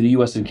maybe the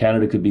U.S. and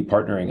Canada could be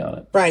partnering on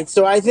it. Right.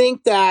 So I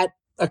think that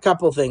a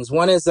couple of things.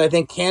 One is I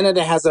think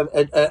Canada has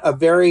a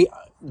very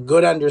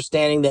good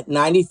understanding that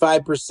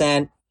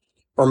 95%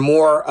 or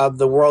more of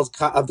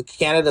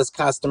Canada's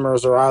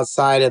customers are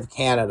outside of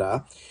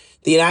Canada.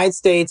 The United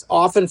States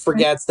often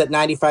forgets that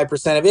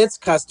 95% of its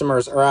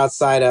customers are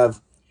outside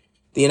of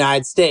the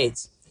United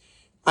States.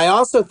 I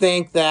also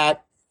think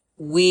that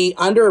we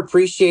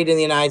underappreciate in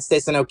the United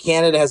States, I know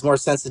Canada has more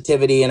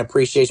sensitivity and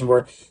appreciation for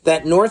it,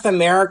 that North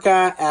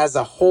America as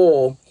a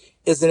whole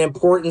is an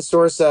important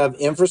source of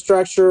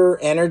infrastructure,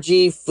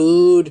 energy,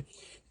 food,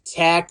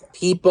 tech,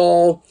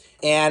 people,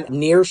 and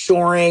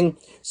nearshoring.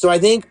 So I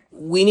think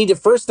we need to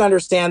first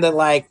understand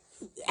that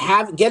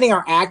getting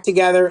our act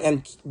together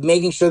and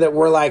making sure that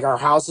we're our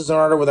house is in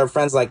order with our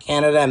friends like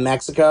Canada and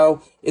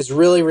Mexico is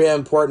really, really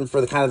important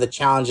for the kind of the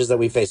challenges that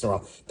we face in the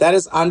world. That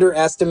is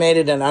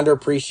underestimated and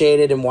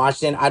underappreciated in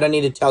Washington. I don't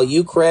need to tell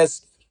you,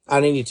 Chris. I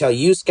don't need to tell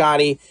you,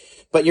 Scotty.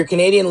 But your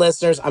Canadian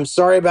listeners, I'm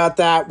sorry about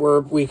that.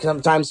 We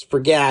sometimes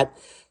forget.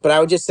 But I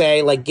would just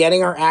say,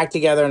 getting our act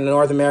together in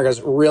North America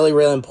is really,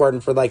 really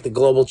important for the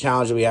global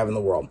challenge that we have in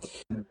the world.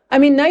 I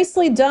mean,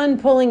 nicely done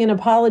pulling an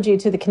apology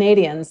to the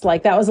Canadians.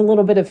 That was a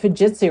little bit of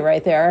Fujitsu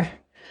right there.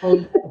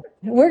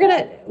 We're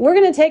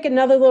gonna take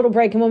another little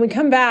break, and when we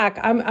come back,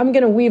 I'm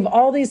gonna weave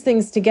all these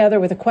things together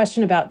with a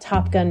question about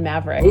Top Gun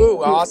Maverick.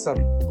 Ooh, awesome.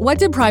 What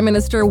did Prime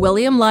Minister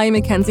William Lyon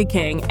Mackenzie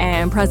King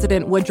and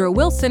President Woodrow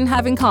Wilson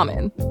have in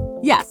common?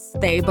 Yes,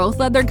 they both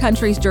led their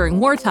countries during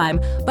wartime,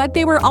 but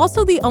they were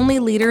also the only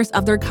leaders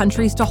of their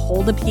countries to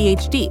hold a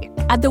PhD.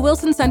 At the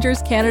Wilson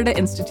Center's Canada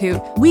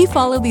Institute, we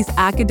follow these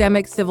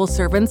academic civil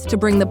servants to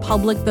bring the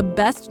public the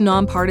best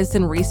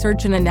nonpartisan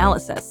research and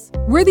analysis.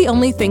 We're the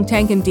only think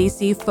tank in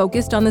DC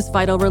focused on this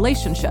vital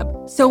relationship.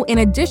 So in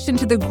addition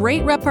to the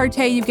great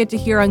repartee you get to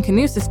hear on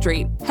Canusa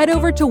Street, head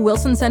over to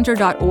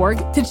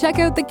wilsoncenter.org to check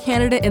out the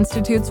Canada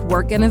Institute's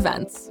work and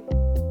events.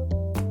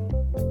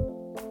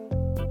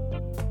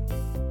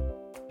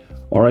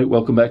 All right,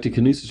 welcome back to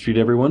Canusa Street,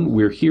 everyone.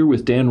 We're here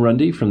with Dan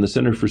Runde from the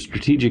Center for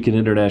Strategic and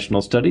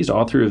International Studies,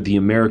 author of The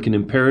American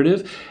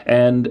Imperative.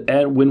 And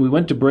when we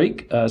went to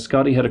break,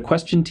 Scotty had a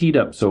question teed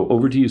up. So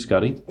over to you,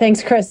 Scotty.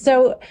 Thanks, Chris.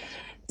 So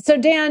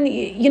Dan,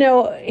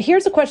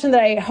 here's a question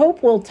that I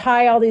hope will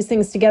tie all these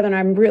things together.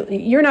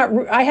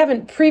 And I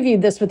haven't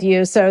previewed this with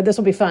you, so this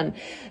will be fun.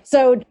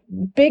 So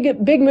big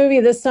movie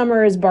this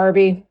summer is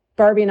Barbie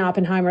Barbie and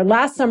Oppenheimer.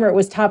 Last summer it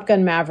was Top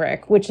Gun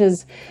Maverick,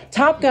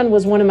 Top Gun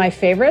was one of my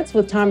favorites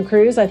with Tom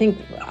Cruise.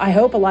 I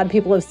hope a lot of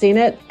people have seen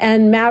it.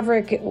 And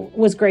Maverick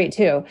was great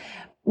too.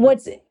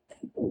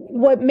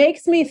 What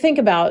makes me think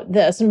about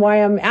this and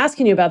why I'm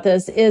asking you about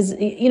this is,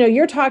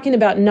 you're talking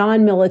about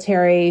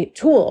non-military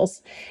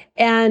tools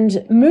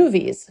and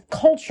movies,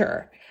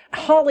 culture.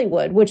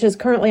 Hollywood, which is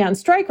currently on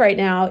strike right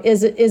now,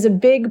 is a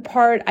big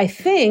part, I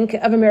think,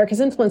 of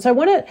America's influence. I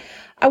want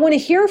to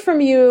hear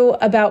from you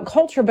about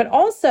culture, but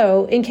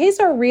also, in case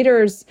our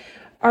readers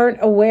aren't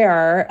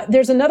aware,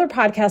 there's another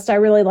podcast I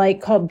really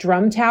like called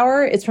Drum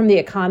Tower. It's from The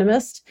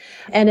Economist,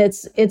 and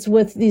it's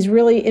with these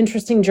really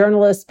interesting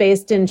journalists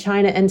based in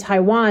China and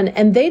Taiwan.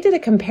 And they did a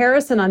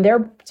comparison on their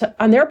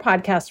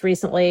podcast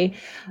recently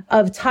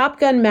of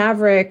Top Gun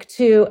Maverick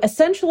to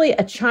essentially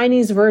a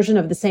Chinese version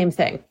of the same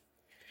thing.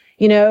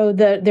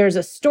 There's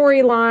a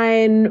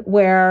storyline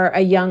where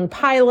a young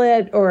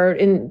pilot, or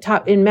in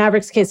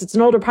Maverick's case, it's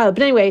an older pilot.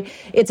 But anyway,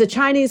 it's a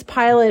Chinese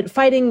pilot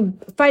fighting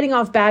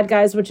off bad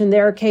guys, which in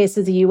their case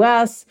is the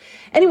U.S.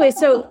 Anyway,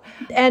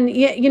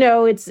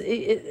 it's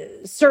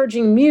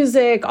surging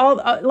music,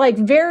 all like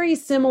very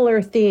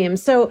similar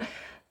themes. So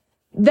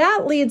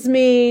that leads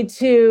me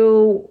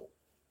to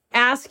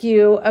ask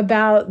you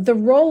about the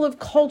role of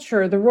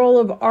culture, the role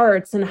of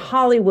arts and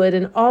Hollywood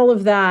and all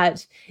of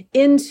that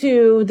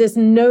into this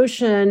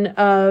notion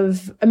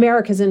of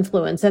America's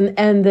influence and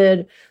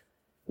the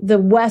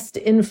West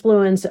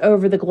influence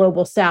over the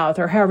global South,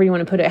 or however you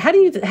want to put it. How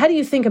do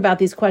you think about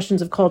these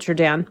questions of culture,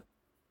 Dan?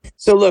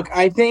 So look,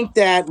 I think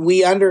that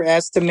we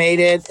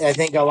underestimated. I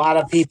think a lot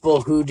of people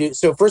who do.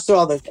 So first of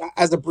all,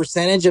 as a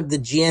percentage of the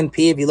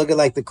GNP, if you look at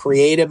like the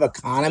creative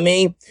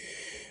economy,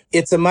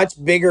 it's a much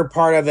bigger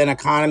part of an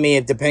economy,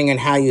 depending on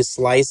how you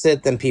slice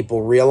it, than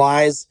people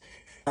realize.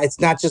 It's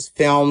not just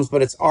films,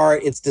 but it's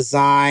art, it's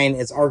design,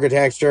 it's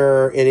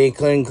architecture. It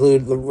could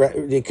include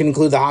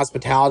the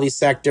hospitality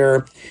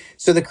sector.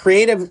 So the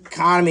creative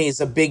economy is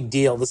a big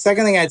deal. The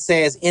second thing I'd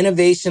say is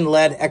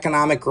innovation-led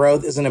economic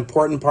growth is an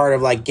important part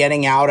of like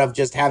getting out of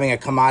just having a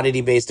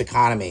commodity-based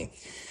economy.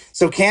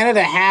 So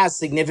Canada has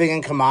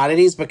significant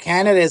commodities, but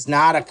Canada is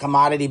not a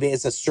commodity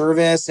based, it's a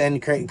service,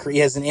 and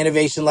has an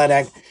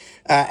innovation-led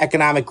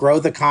economic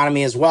growth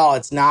economy as well.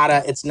 It's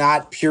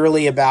not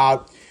purely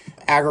about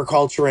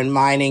agriculture and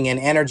mining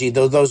and energy.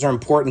 Those are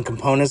important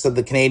components of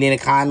the Canadian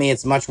economy.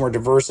 It's much more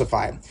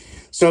diversified.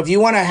 So if you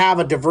want to have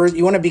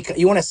you want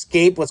to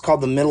escape what's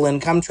called the middle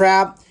income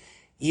trap,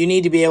 you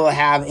need to be able to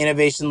have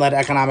innovation-led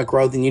economic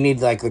growth, and you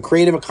need like the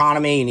creative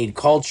economy, you need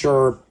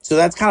culture. So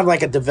that's kind of like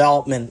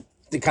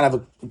the kind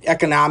of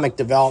economic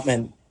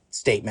development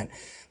statement.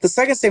 The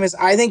second statement is,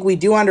 I think we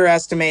do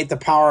underestimate the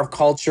power of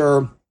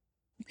culture.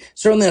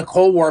 Certainly in the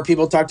Cold War,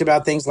 people talked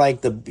about things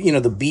like the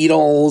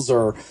Beatles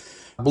or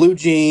Blue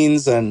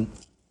Jeans and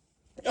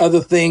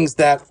other things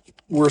that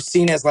were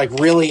seen as like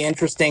really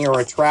interesting or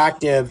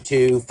attractive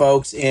to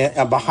folks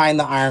behind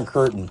the Iron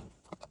Curtain.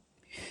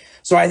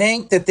 So I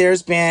think that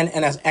there's been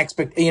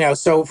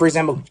so for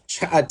example,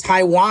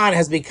 Taiwan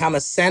has become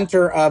a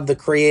center of the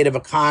creative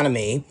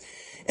economy.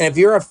 And if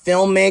you're a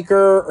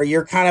filmmaker, or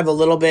you're kind of a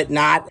little bit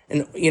not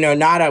a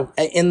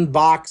in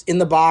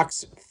the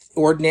box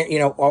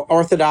ordinary,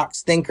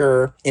 orthodox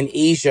thinker in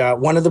Asia,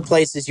 one of the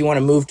places you want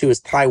to move to is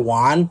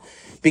Taiwan,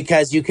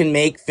 because you can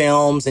make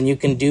films and you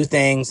can do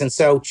things. And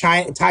so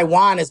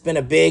Taiwan has been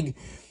a big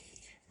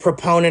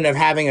proponent of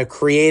having a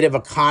creative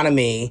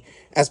economy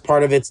as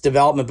part of its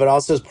development, but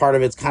also as part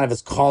of its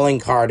calling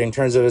card in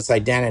terms of its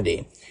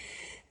identity.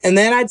 And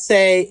then I'd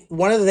say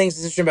one of the things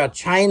that's interesting about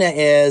China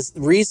is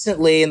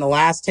recently, in the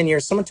last 10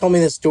 years, someone told me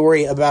this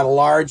story about a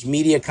large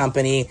media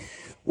company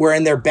where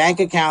in their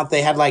bank account,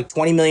 they had like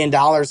 $20 million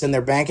in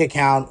their bank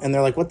account. And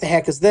they're like, what the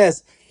heck is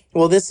this?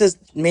 Well, this is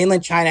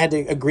mainland China had to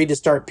agree to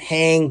start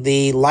paying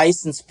the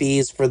license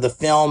fees for the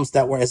films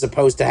that were, as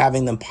opposed to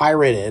having them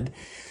pirated,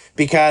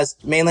 because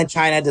mainland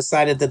China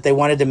decided that they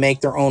wanted to make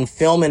their own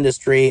film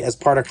industry as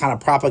part of kind of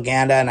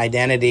propaganda and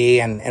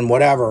identity and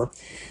whatever.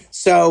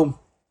 So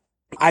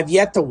I've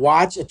yet to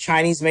watch a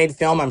Chinese-made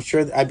film. I'm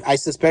sure, I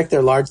suspect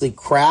they're largely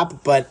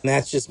crap, but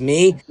that's just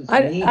me.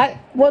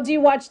 Well, do you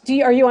watch?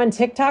 Are you on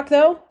TikTok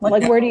though?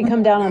 Like, where do you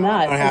come down on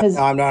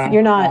that?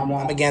 You're not.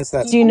 I'm against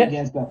that.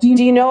 Do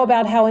you know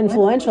about how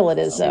influential it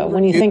is though?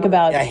 When you think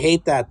about, I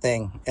hate that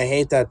thing.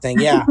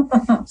 Yeah.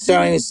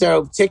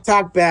 So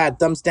TikTok bad,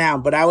 thumbs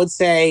down. But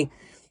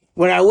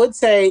what I would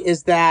say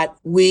is that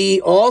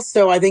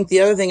I think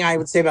the other thing I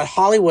would say about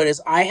Hollywood is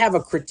I have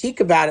a critique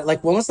about it.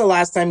 Like, when was the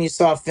last time you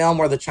saw a film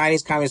where the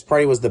Chinese Communist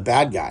Party was the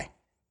bad guy?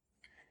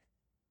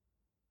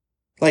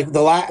 Like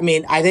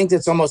I think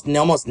it's almost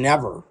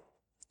never.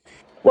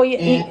 Well,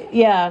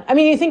 yeah. I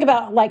mean, you think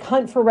about like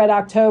Hunt for Red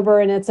October,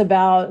 and it's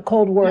about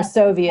Cold War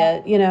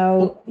Soviet.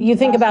 You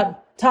think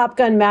about Top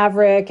Gun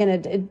Maverick,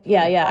 and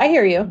I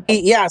hear you.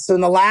 Yeah. So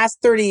in the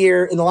last 20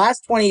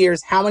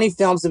 years, how many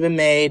films have been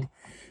made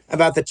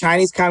about the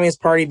Chinese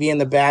Communist Party being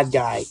the bad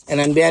guy? And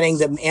I'm betting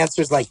the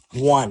answer is like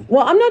 1.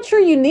 Well, I'm not sure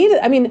you need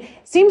it. I mean, it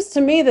seems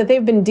to me that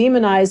they've been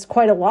demonized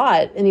quite a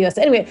lot in the U.S.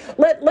 Anyway,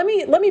 let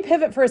me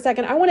pivot for a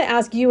second. I want to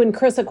ask you and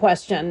Chris a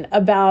question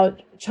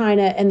about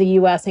China and the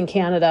U.S. and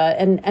Canada,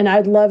 and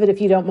I'd love it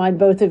if you don't mind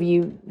both of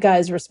you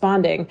guys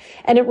responding.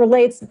 And it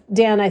relates,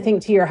 Dan, I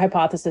think, to your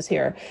hypothesis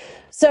here.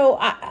 So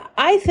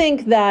I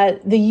think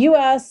that the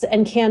U.S.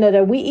 and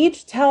Canada, we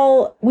each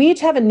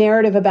have a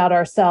narrative about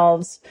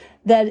ourselves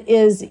that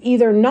is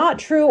either not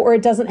true or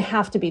it doesn't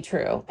have to be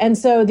true. And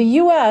so the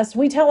US,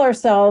 we tell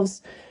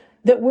ourselves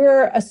that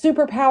we're a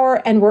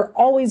superpower and we're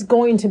always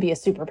going to be a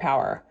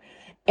superpower.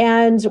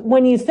 And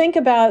when you think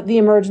about the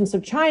emergence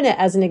of China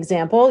as an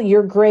example,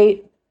 your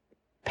great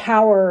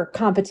power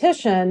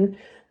competition,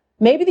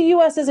 maybe the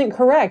US isn't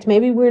correct.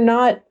 Maybe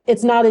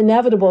it's not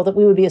inevitable that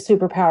we would be a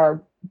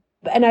superpower.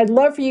 And I'd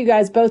love for you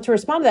guys both to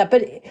respond to that.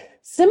 But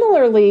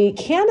similarly,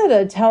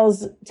 Canada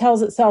tells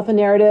itself a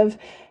narrative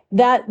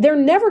that they're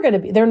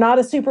not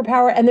a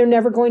superpower and they're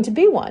never going to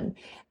be one.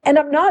 And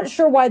I'm not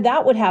sure why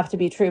that would have to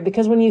be true,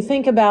 because when you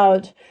think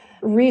about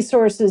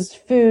resources,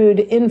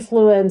 food,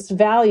 influence,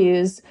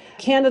 values,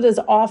 Canada's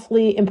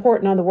awfully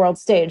important on the world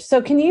stage.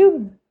 So can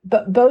you,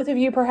 both of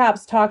you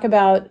perhaps talk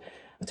about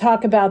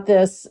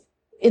this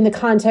in the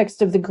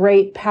context of the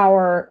great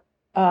power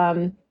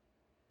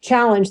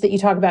challenge that you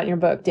talk about in your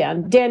book,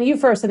 Dan? Dan, you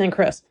first and then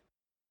Chris.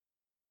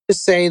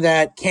 Just say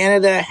that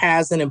Canada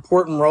has an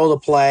important role to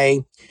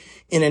play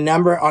on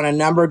a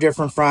number of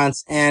different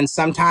fronts. And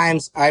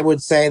sometimes I would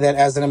say that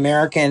as an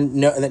American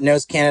that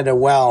knows Canada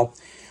well,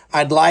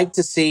 I'd like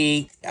to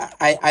see,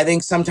 I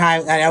think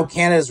sometimes, I know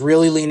Canada's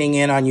really leaning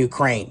in on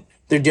Ukraine.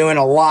 They're doing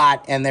a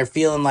lot and they're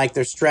feeling like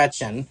they're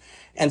stretching.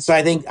 And so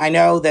I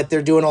know that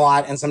they're doing a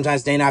lot and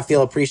sometimes they not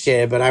feel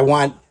appreciated, but I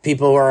want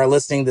people who are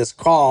listening to this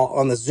call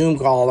on the Zoom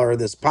call or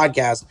this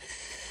podcast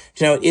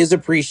to know it is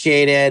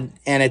appreciated.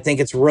 And I think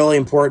it's really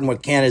important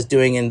what Canada's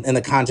doing in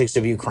the context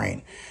of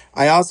Ukraine.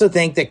 I also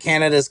think that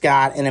Canada's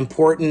got an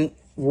important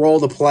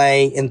role to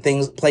play in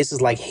places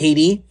like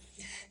Haiti,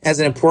 has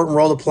an important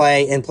role to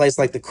play in places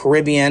like the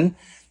Caribbean,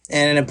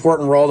 and an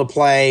important role to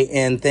play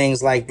in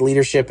things like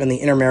leadership in the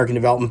Inter-American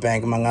Development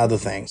Bank, among other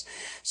things.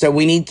 So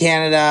we need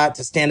Canada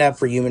to stand up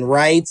for human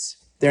rights.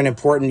 They're an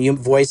important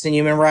voice in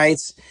human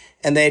rights,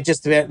 and they're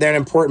an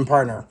important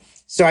partner.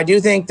 So I do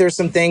think there's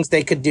some things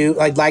they could do.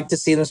 I'd like to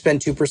see them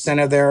spend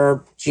 2% of their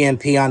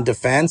GNP on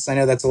defense. I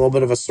know that's a little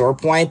bit of a sore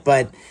point,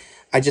 but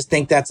I just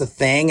think that's a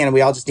thing. And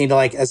we all just need to,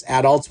 as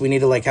adults, we need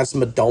to have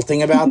some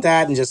adulting about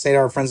that and just say to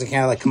our friends in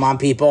Canada, come on,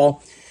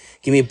 people,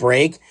 give me a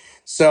break.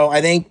 So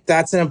I think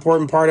that's an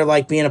important part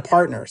of being a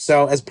partner.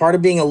 So as part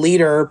of being a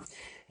leader,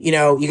 you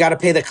got to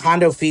pay the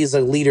condo fees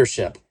of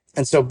leadership.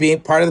 And so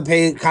being part of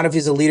the condo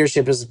fees of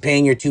leadership is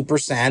paying your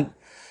 2%.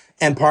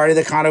 And part of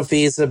the condo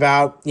fees is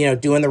about,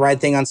 doing the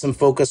right thing on some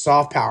focused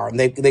soft power. And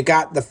they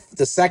got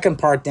the second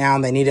part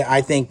down. They need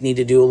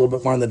to do a little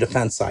bit more on the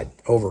defense side.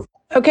 Over.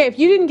 Okay, if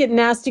you didn't get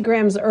nasty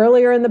grams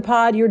earlier in the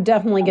pod, you're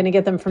definitely going to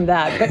get them from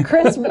that. But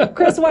Chris,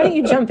 why don't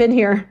you jump in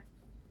here?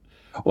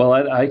 Well,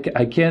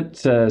 I can't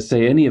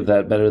say any of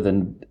that better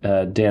than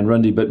Dan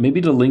Runde, but maybe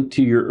to link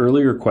to your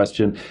earlier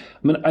question,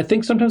 I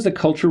think sometimes the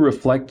culture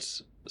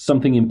reflects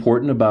something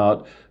important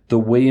about the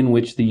way in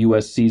which the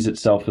U.S. sees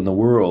itself in the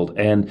world.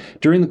 And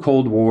during the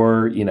Cold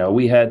War,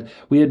 we had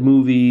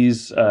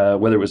movies,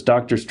 whether it was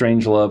Dr.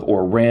 Strangelove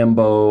or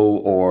Rambo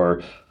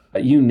or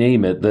you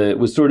name it, it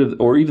was sort of,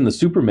 or even the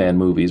Superman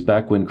movies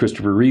back when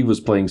Christopher Reeve was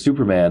playing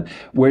Superman,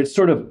 where it's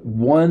sort of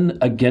one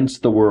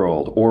against the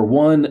world or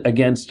one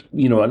against,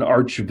 an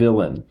arch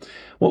villain.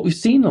 What we've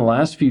seen in the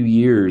last few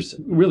years,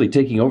 really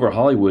taking over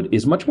Hollywood,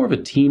 is much more of a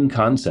team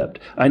concept.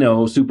 I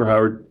know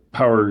superhero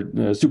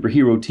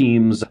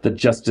teams, the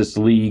Justice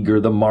League or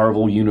the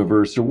Marvel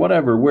Universe or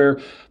whatever, where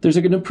there's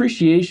an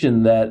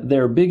appreciation that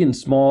they're big and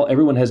small,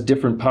 everyone has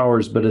different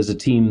powers, but as a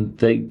team,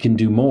 they can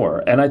do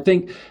more. And I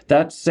think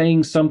that's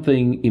saying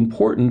something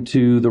important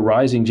to the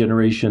rising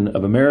generation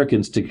of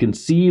Americans to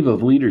conceive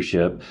of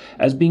leadership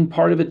as being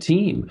part of a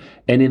team.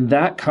 And in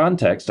that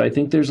context, I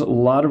think there's a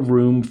lot of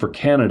room for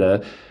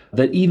Canada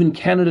that even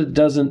Canada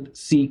doesn't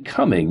see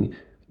coming,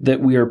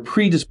 that we are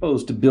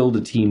predisposed to build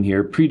a team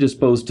here,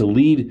 predisposed to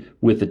lead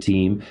with a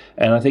team.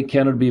 And I think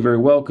Canada would be very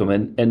welcome.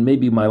 And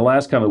maybe my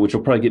last comment, which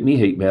will probably get me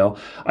hate mail,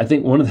 I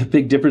think one of the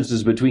big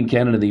differences between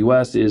Canada and the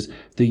U.S. is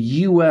the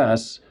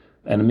U.S.,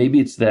 and maybe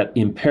it's that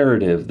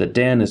imperative that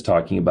Dan is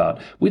talking about.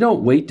 We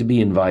don't wait to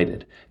be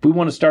invited. If we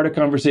want to start a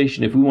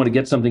conversation, if we want to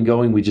get something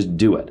going, we just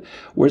do it.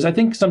 Whereas I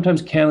think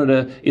sometimes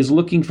Canada is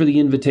looking for the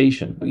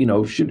invitation.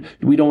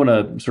 We don't want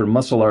to sort of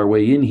muscle our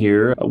way in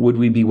here. Would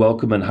we be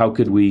welcome and how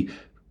could we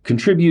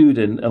contribute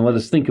and let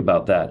us think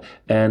about that.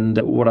 And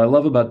what I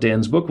love about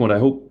Dan's book, what I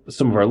hope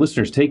some of our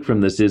listeners take from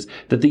this, is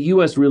that the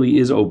U.S. really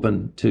is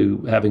open to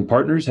having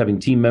partners, having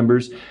team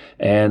members,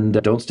 and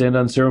don't stand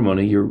on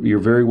ceremony. You're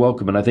very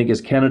welcome. And I think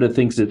as Canada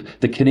thinks of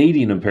the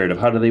Canadian imperative,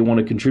 how do they want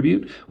to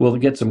contribute? We'll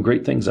get some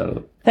great things out of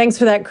it. Thanks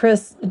for that,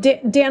 Chris.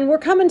 Dan, we're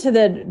coming to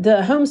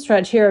the home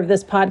stretch here of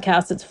this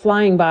podcast. It's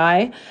flying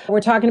by. We're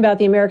talking about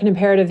The American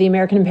Imperative, The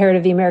American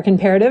Imperative, The American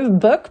Imperative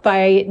book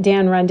by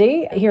Dan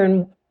Runde,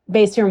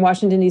 based here in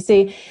Washington,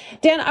 D.C.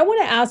 Dan, I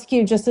want to ask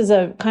you, just as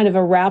a kind of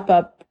a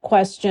wrap-up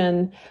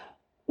question,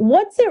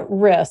 what's at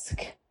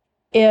risk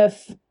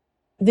if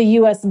the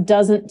U.S.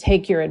 doesn't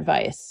take your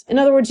advice? In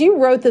other words, you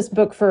wrote this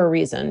book for a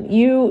reason.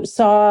 You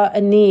saw a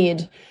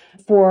need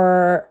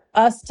for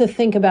us to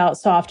think about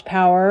soft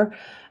power.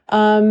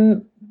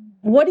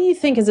 What do you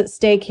think is at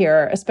stake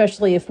here,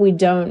 especially if we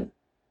don't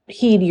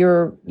heed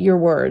your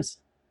words?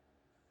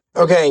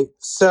 Okay,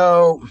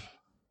 so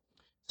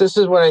this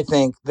is what I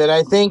think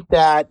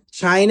that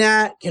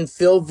China can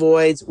fill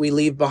voids we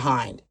leave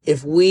behind.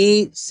 If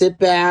we sit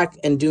back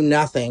and do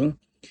nothing,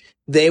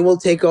 they will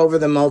take over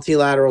the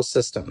multilateral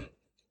system.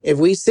 If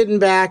we sit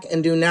back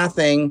and do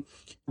nothing,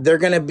 they're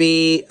going to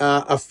be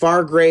a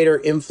far greater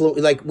influence.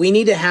 Like, we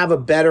need to have a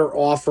better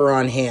offer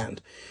on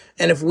hand.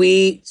 And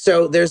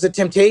so there's a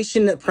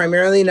temptation that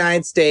primarily the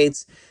United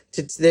States,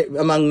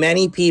 among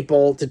many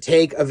people, to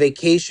take a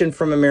vacation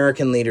from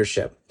American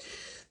leadership.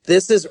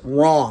 This is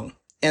wrong.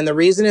 And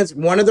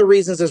one of the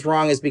reasons it's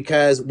wrong is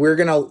because we're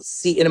going to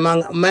see, and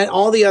among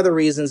all the other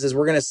reasons, is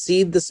we're going to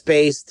cede the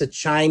space to the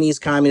Chinese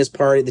Communist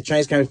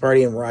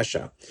Party and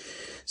Russia.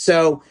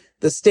 So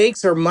the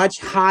stakes are much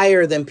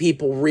higher than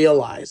people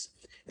realize.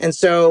 And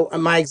so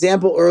my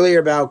example earlier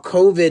about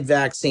COVID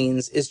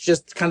vaccines is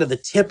just kind of the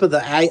tip of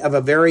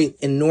a very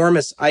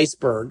enormous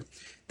iceberg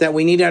that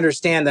we need to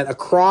understand that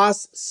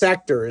across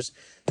sectors,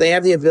 they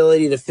have the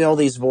ability to fill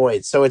these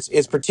voids. So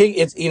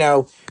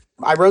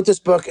I wrote this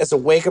book as a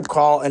wake-up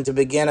call and to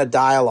begin a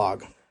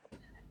dialogue.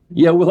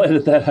 Yeah, we'll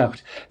edit that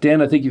out.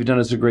 Dan, I think you've done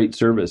us a great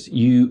service.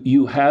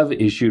 You have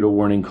issued a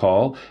warning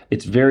call.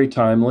 It's very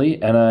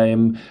timely, and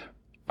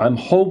I'm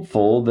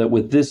hopeful that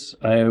with this,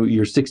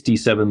 your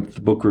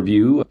 67th book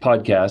review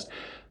podcast,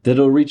 that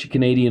it'll reach a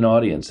Canadian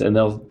audience, and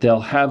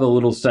they'll have a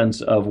little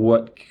sense of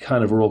what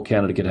kind of role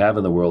Canada could have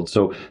in the world.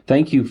 So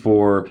thank you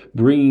for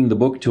bringing the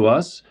book to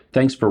us.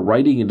 Thanks for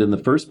writing it in the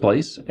first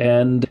place,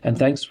 and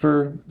thanks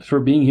for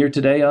being here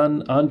today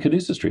on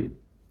Canusa Street.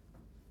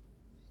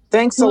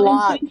 Thanks a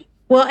lot.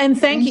 Well, and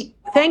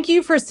thank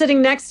you for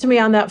sitting next to me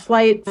on that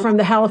flight from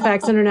the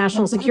Halifax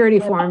International Security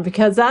Forum,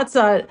 because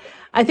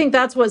I think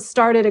that's what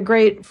started a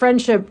great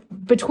friendship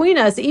between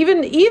us,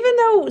 even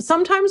though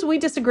sometimes we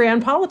disagree on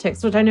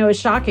politics, which I know is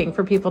shocking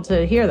for people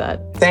to hear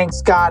that. Thanks,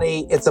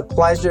 Scotty. It's a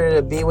pleasure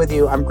to be with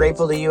you. I'm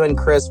grateful to you and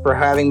Chris for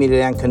having me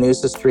today on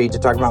Canusa Street to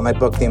talk about my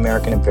book, The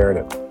American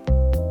Imperative.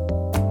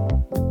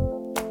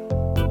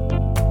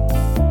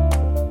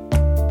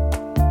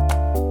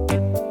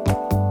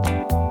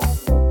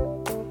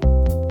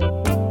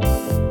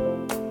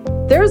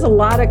 There's a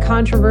lot of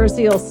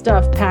controversial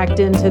stuff packed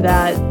into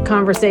that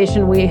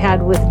conversation we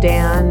had with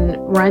Dan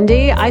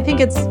Runde. I think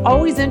it's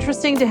always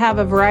interesting to have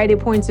a variety of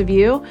points of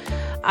view.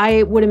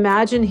 I would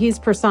imagine he's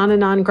persona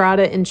non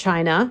grata in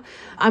China.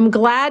 I'm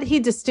glad he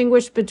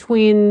distinguished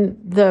between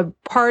the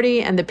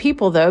party and the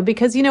people, though,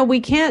 because, we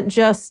can't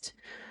just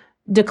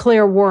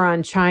declare war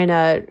on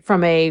China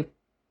from a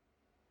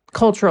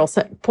cultural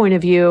point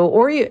of view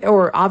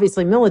or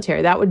obviously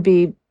military. That would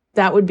be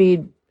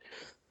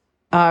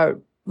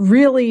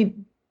really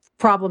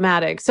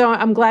problematic. So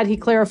I'm glad he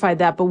clarified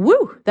that. But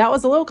that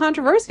was a little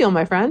controversial,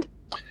 my friend.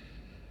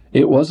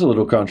 It was a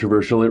little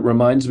controversial. It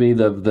reminds me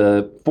of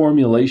the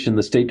formulation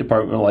the State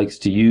Department likes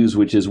to use,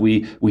 which is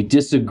we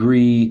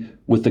disagree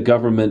with the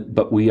government,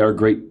 but we are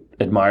great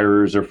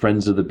admirers or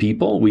friends of the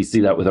people. We see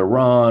that with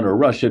Iran or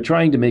Russia,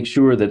 trying to make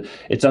sure that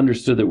it's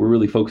understood that we're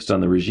really focused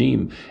on the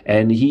regime.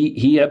 And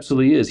he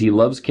absolutely is. He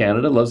loves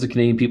Canada, loves the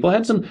Canadian people.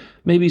 Had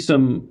maybe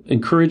some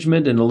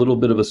encouragement and a little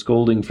bit of a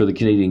scolding for the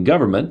Canadian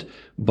government,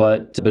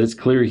 but it's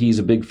clear he's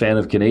a big fan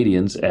of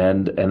Canadians,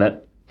 and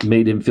that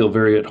made him feel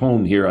very at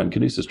home here on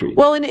Canusa Street.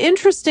 Well, and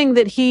interesting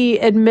that he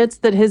admits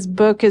that his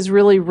book is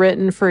really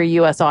written for a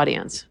U.S.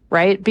 audience,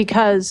 right?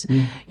 Because,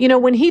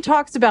 when he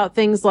talks about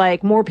things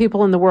like more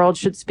people in the world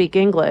should speak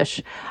English,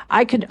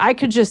 I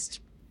could just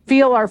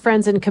feel our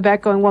friends in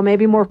Quebec going, well,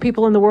 maybe more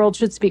people in the world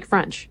should speak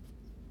French.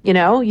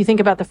 You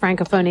think about the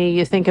Francophonie,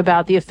 you think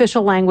about the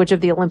official language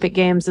of the Olympic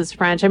Games is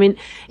French. I mean,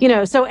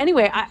 so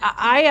anyway,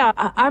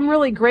 I'm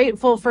really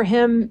grateful for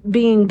him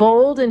being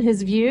bold in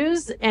his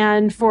views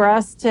and for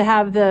us to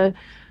have the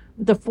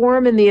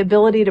forum and the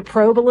ability to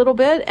probe a little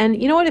bit.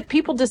 And you know what, if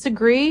people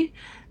disagree,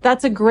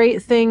 that's a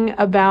great thing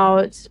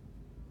about,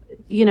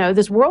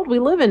 this world we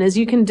live in, is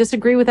you can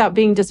disagree without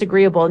being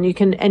disagreeable, and you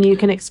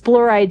can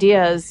explore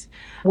ideas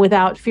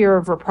without fear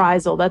of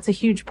reprisal. That's a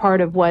huge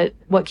part of what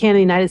Canada and the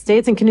United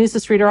States and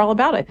Canusa Street are all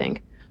about, I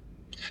think.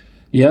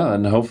 Yeah,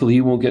 and hopefully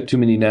he won't get too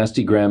many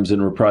nasty grams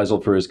in reprisal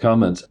for his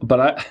comments.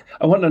 But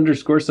I want to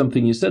underscore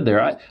something you said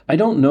there. I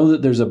don't know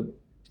that there's a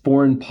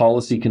foreign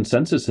policy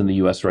consensus in the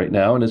U.S. right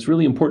now, and it's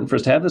really important for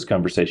us to have this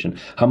conversation.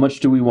 How much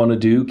do we want to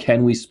do?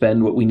 Can we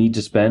spend what we need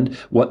to spend?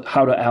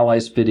 How do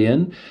allies fit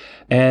in?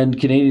 And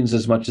Canadians,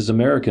 as much as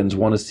Americans,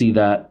 want to see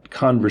that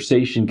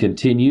conversation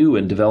continue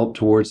and develop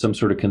towards some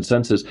sort of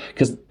consensus,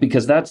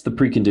 because that's the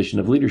precondition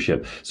of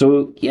leadership.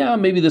 So, yeah,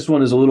 maybe this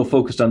one is a little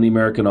focused on the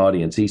American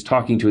audience. He's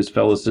talking to his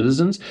fellow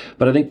citizens,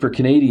 but I think for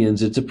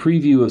Canadians, it's a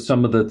preview of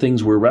some of the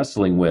things we're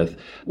wrestling with.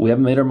 We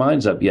haven't made our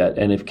minds up yet,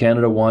 and if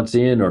Canada wants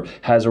in or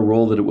has a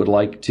role that it would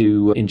like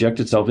to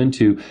inject itself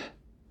into,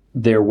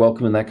 they're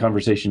welcome in that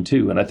conversation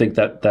too. And I think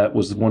that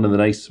was one of the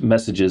nice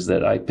messages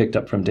that I picked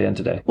up from Dan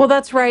today. Well,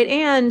 that's right.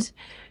 And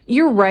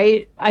you're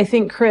right, I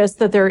think, Chris,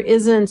 that there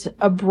isn't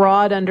a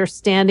broad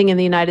understanding in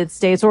the United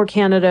States or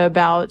Canada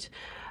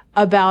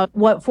about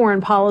what foreign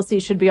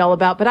policy should be all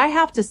about. But I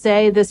have to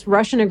say, this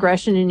Russian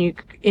aggression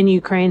in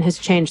Ukraine has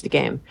changed the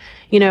game,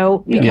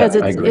 because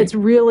it's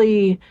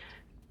really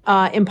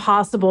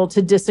impossible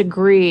to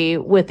disagree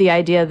with the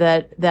idea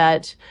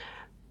that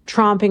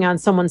tromping on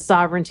someone's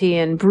sovereignty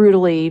and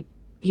brutally,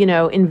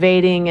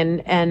 invading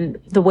and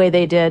the way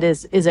they did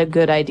is a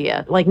good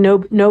idea. Like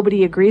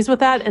nobody agrees with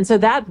that. And so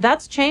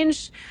that's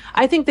changed.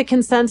 I think the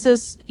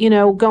consensus,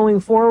 going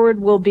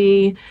forward will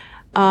be,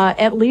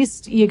 at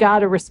least you got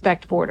to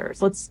respect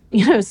borders. Let's,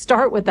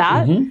 start with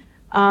that,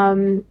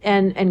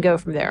 and go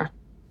from there.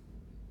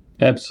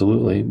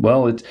 Absolutely.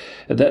 Well,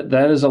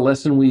 that is a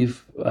lesson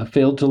we've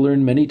failed to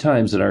learn many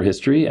times in our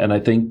history, and I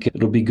think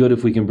it'll be good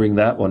if we can bring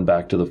that one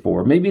back to the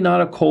fore. Maybe not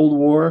a Cold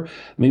War,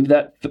 maybe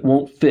that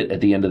won't fit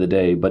at the end of the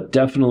day, but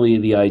definitely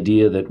the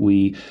idea that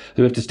we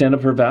have to stand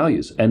up for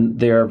values, and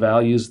they are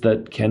values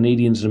that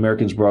Canadians and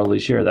Americans broadly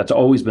share. That's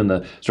always been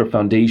the sort of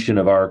foundation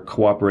of our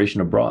cooperation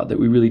abroad, that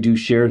we really do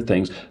share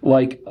things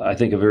like, I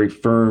think, a very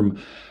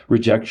firm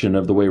rejection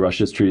of the way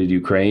Russia's treated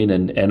Ukraine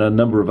and a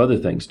number of other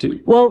things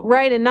too. Well,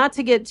 right. And not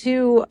to get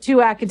too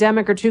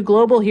academic or too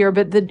global here,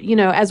 but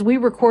as we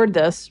record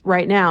this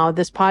right now,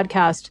 this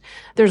podcast,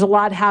 there's a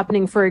lot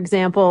happening, for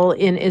example,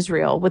 in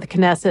Israel with the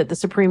Knesset, the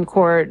Supreme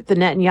Court, the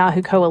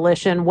Netanyahu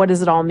coalition. What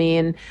does it all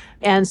mean?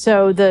 And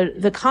so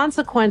the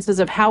consequences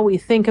of how we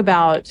think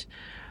about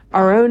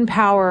our own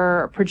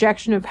power,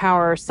 projection of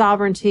power,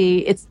 sovereignty,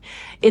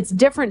 it's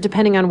different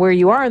depending on where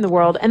you are in the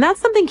world. And that's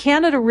something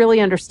Canada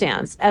really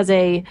understands as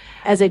a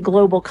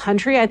global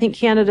country. I think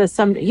Canada,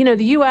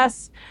 the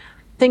US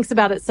thinks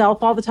about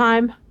itself all the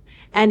time.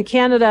 And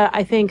Canada,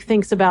 I think,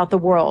 thinks about the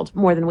world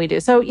more than we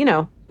do. So,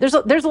 there's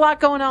a lot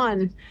going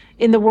on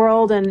in the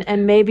world,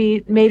 and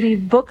maybe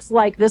books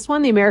like this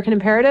one, The American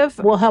Imperative,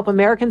 will help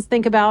Americans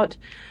think about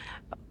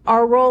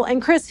our role. And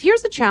Chris,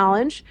 here's a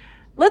challenge.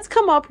 Let's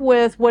come up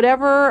with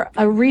whatever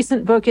a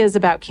recent book is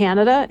about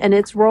Canada and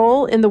its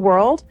role in the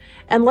world,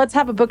 and let's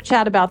have a book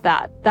chat about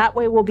that. That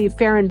way we'll be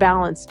fair and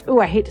balanced. Ooh,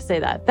 I hate to say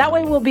that. That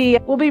way we'll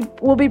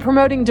be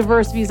promoting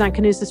diverse views on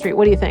Canusa Street.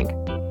 What do you think?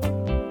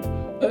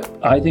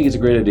 I think it's a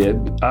great idea.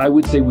 I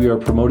would say we are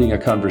promoting a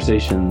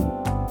conversation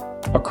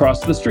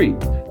across the street.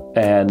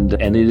 And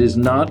it is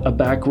not a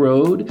back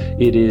road.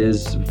 It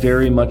is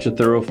very much a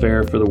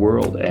thoroughfare for the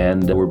world,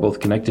 and we're both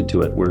connected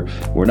to it.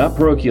 We're not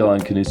parochial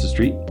on Canusa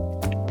Street.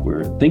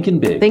 We're thinking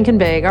big. Thinking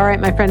big. All right,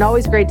 my friend.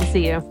 Always great to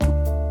see you.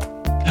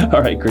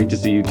 All right. Great to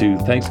see you too.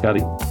 Thanks, Scotty.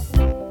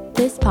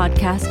 This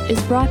podcast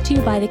is brought to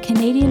you by the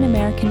Canadian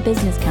American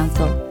Business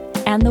Council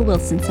and the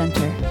Wilson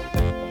Center.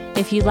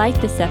 If you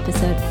like this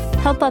episode,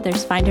 help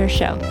others find our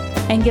show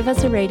and give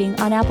us a rating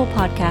on Apple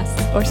Podcasts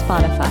or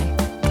Spotify.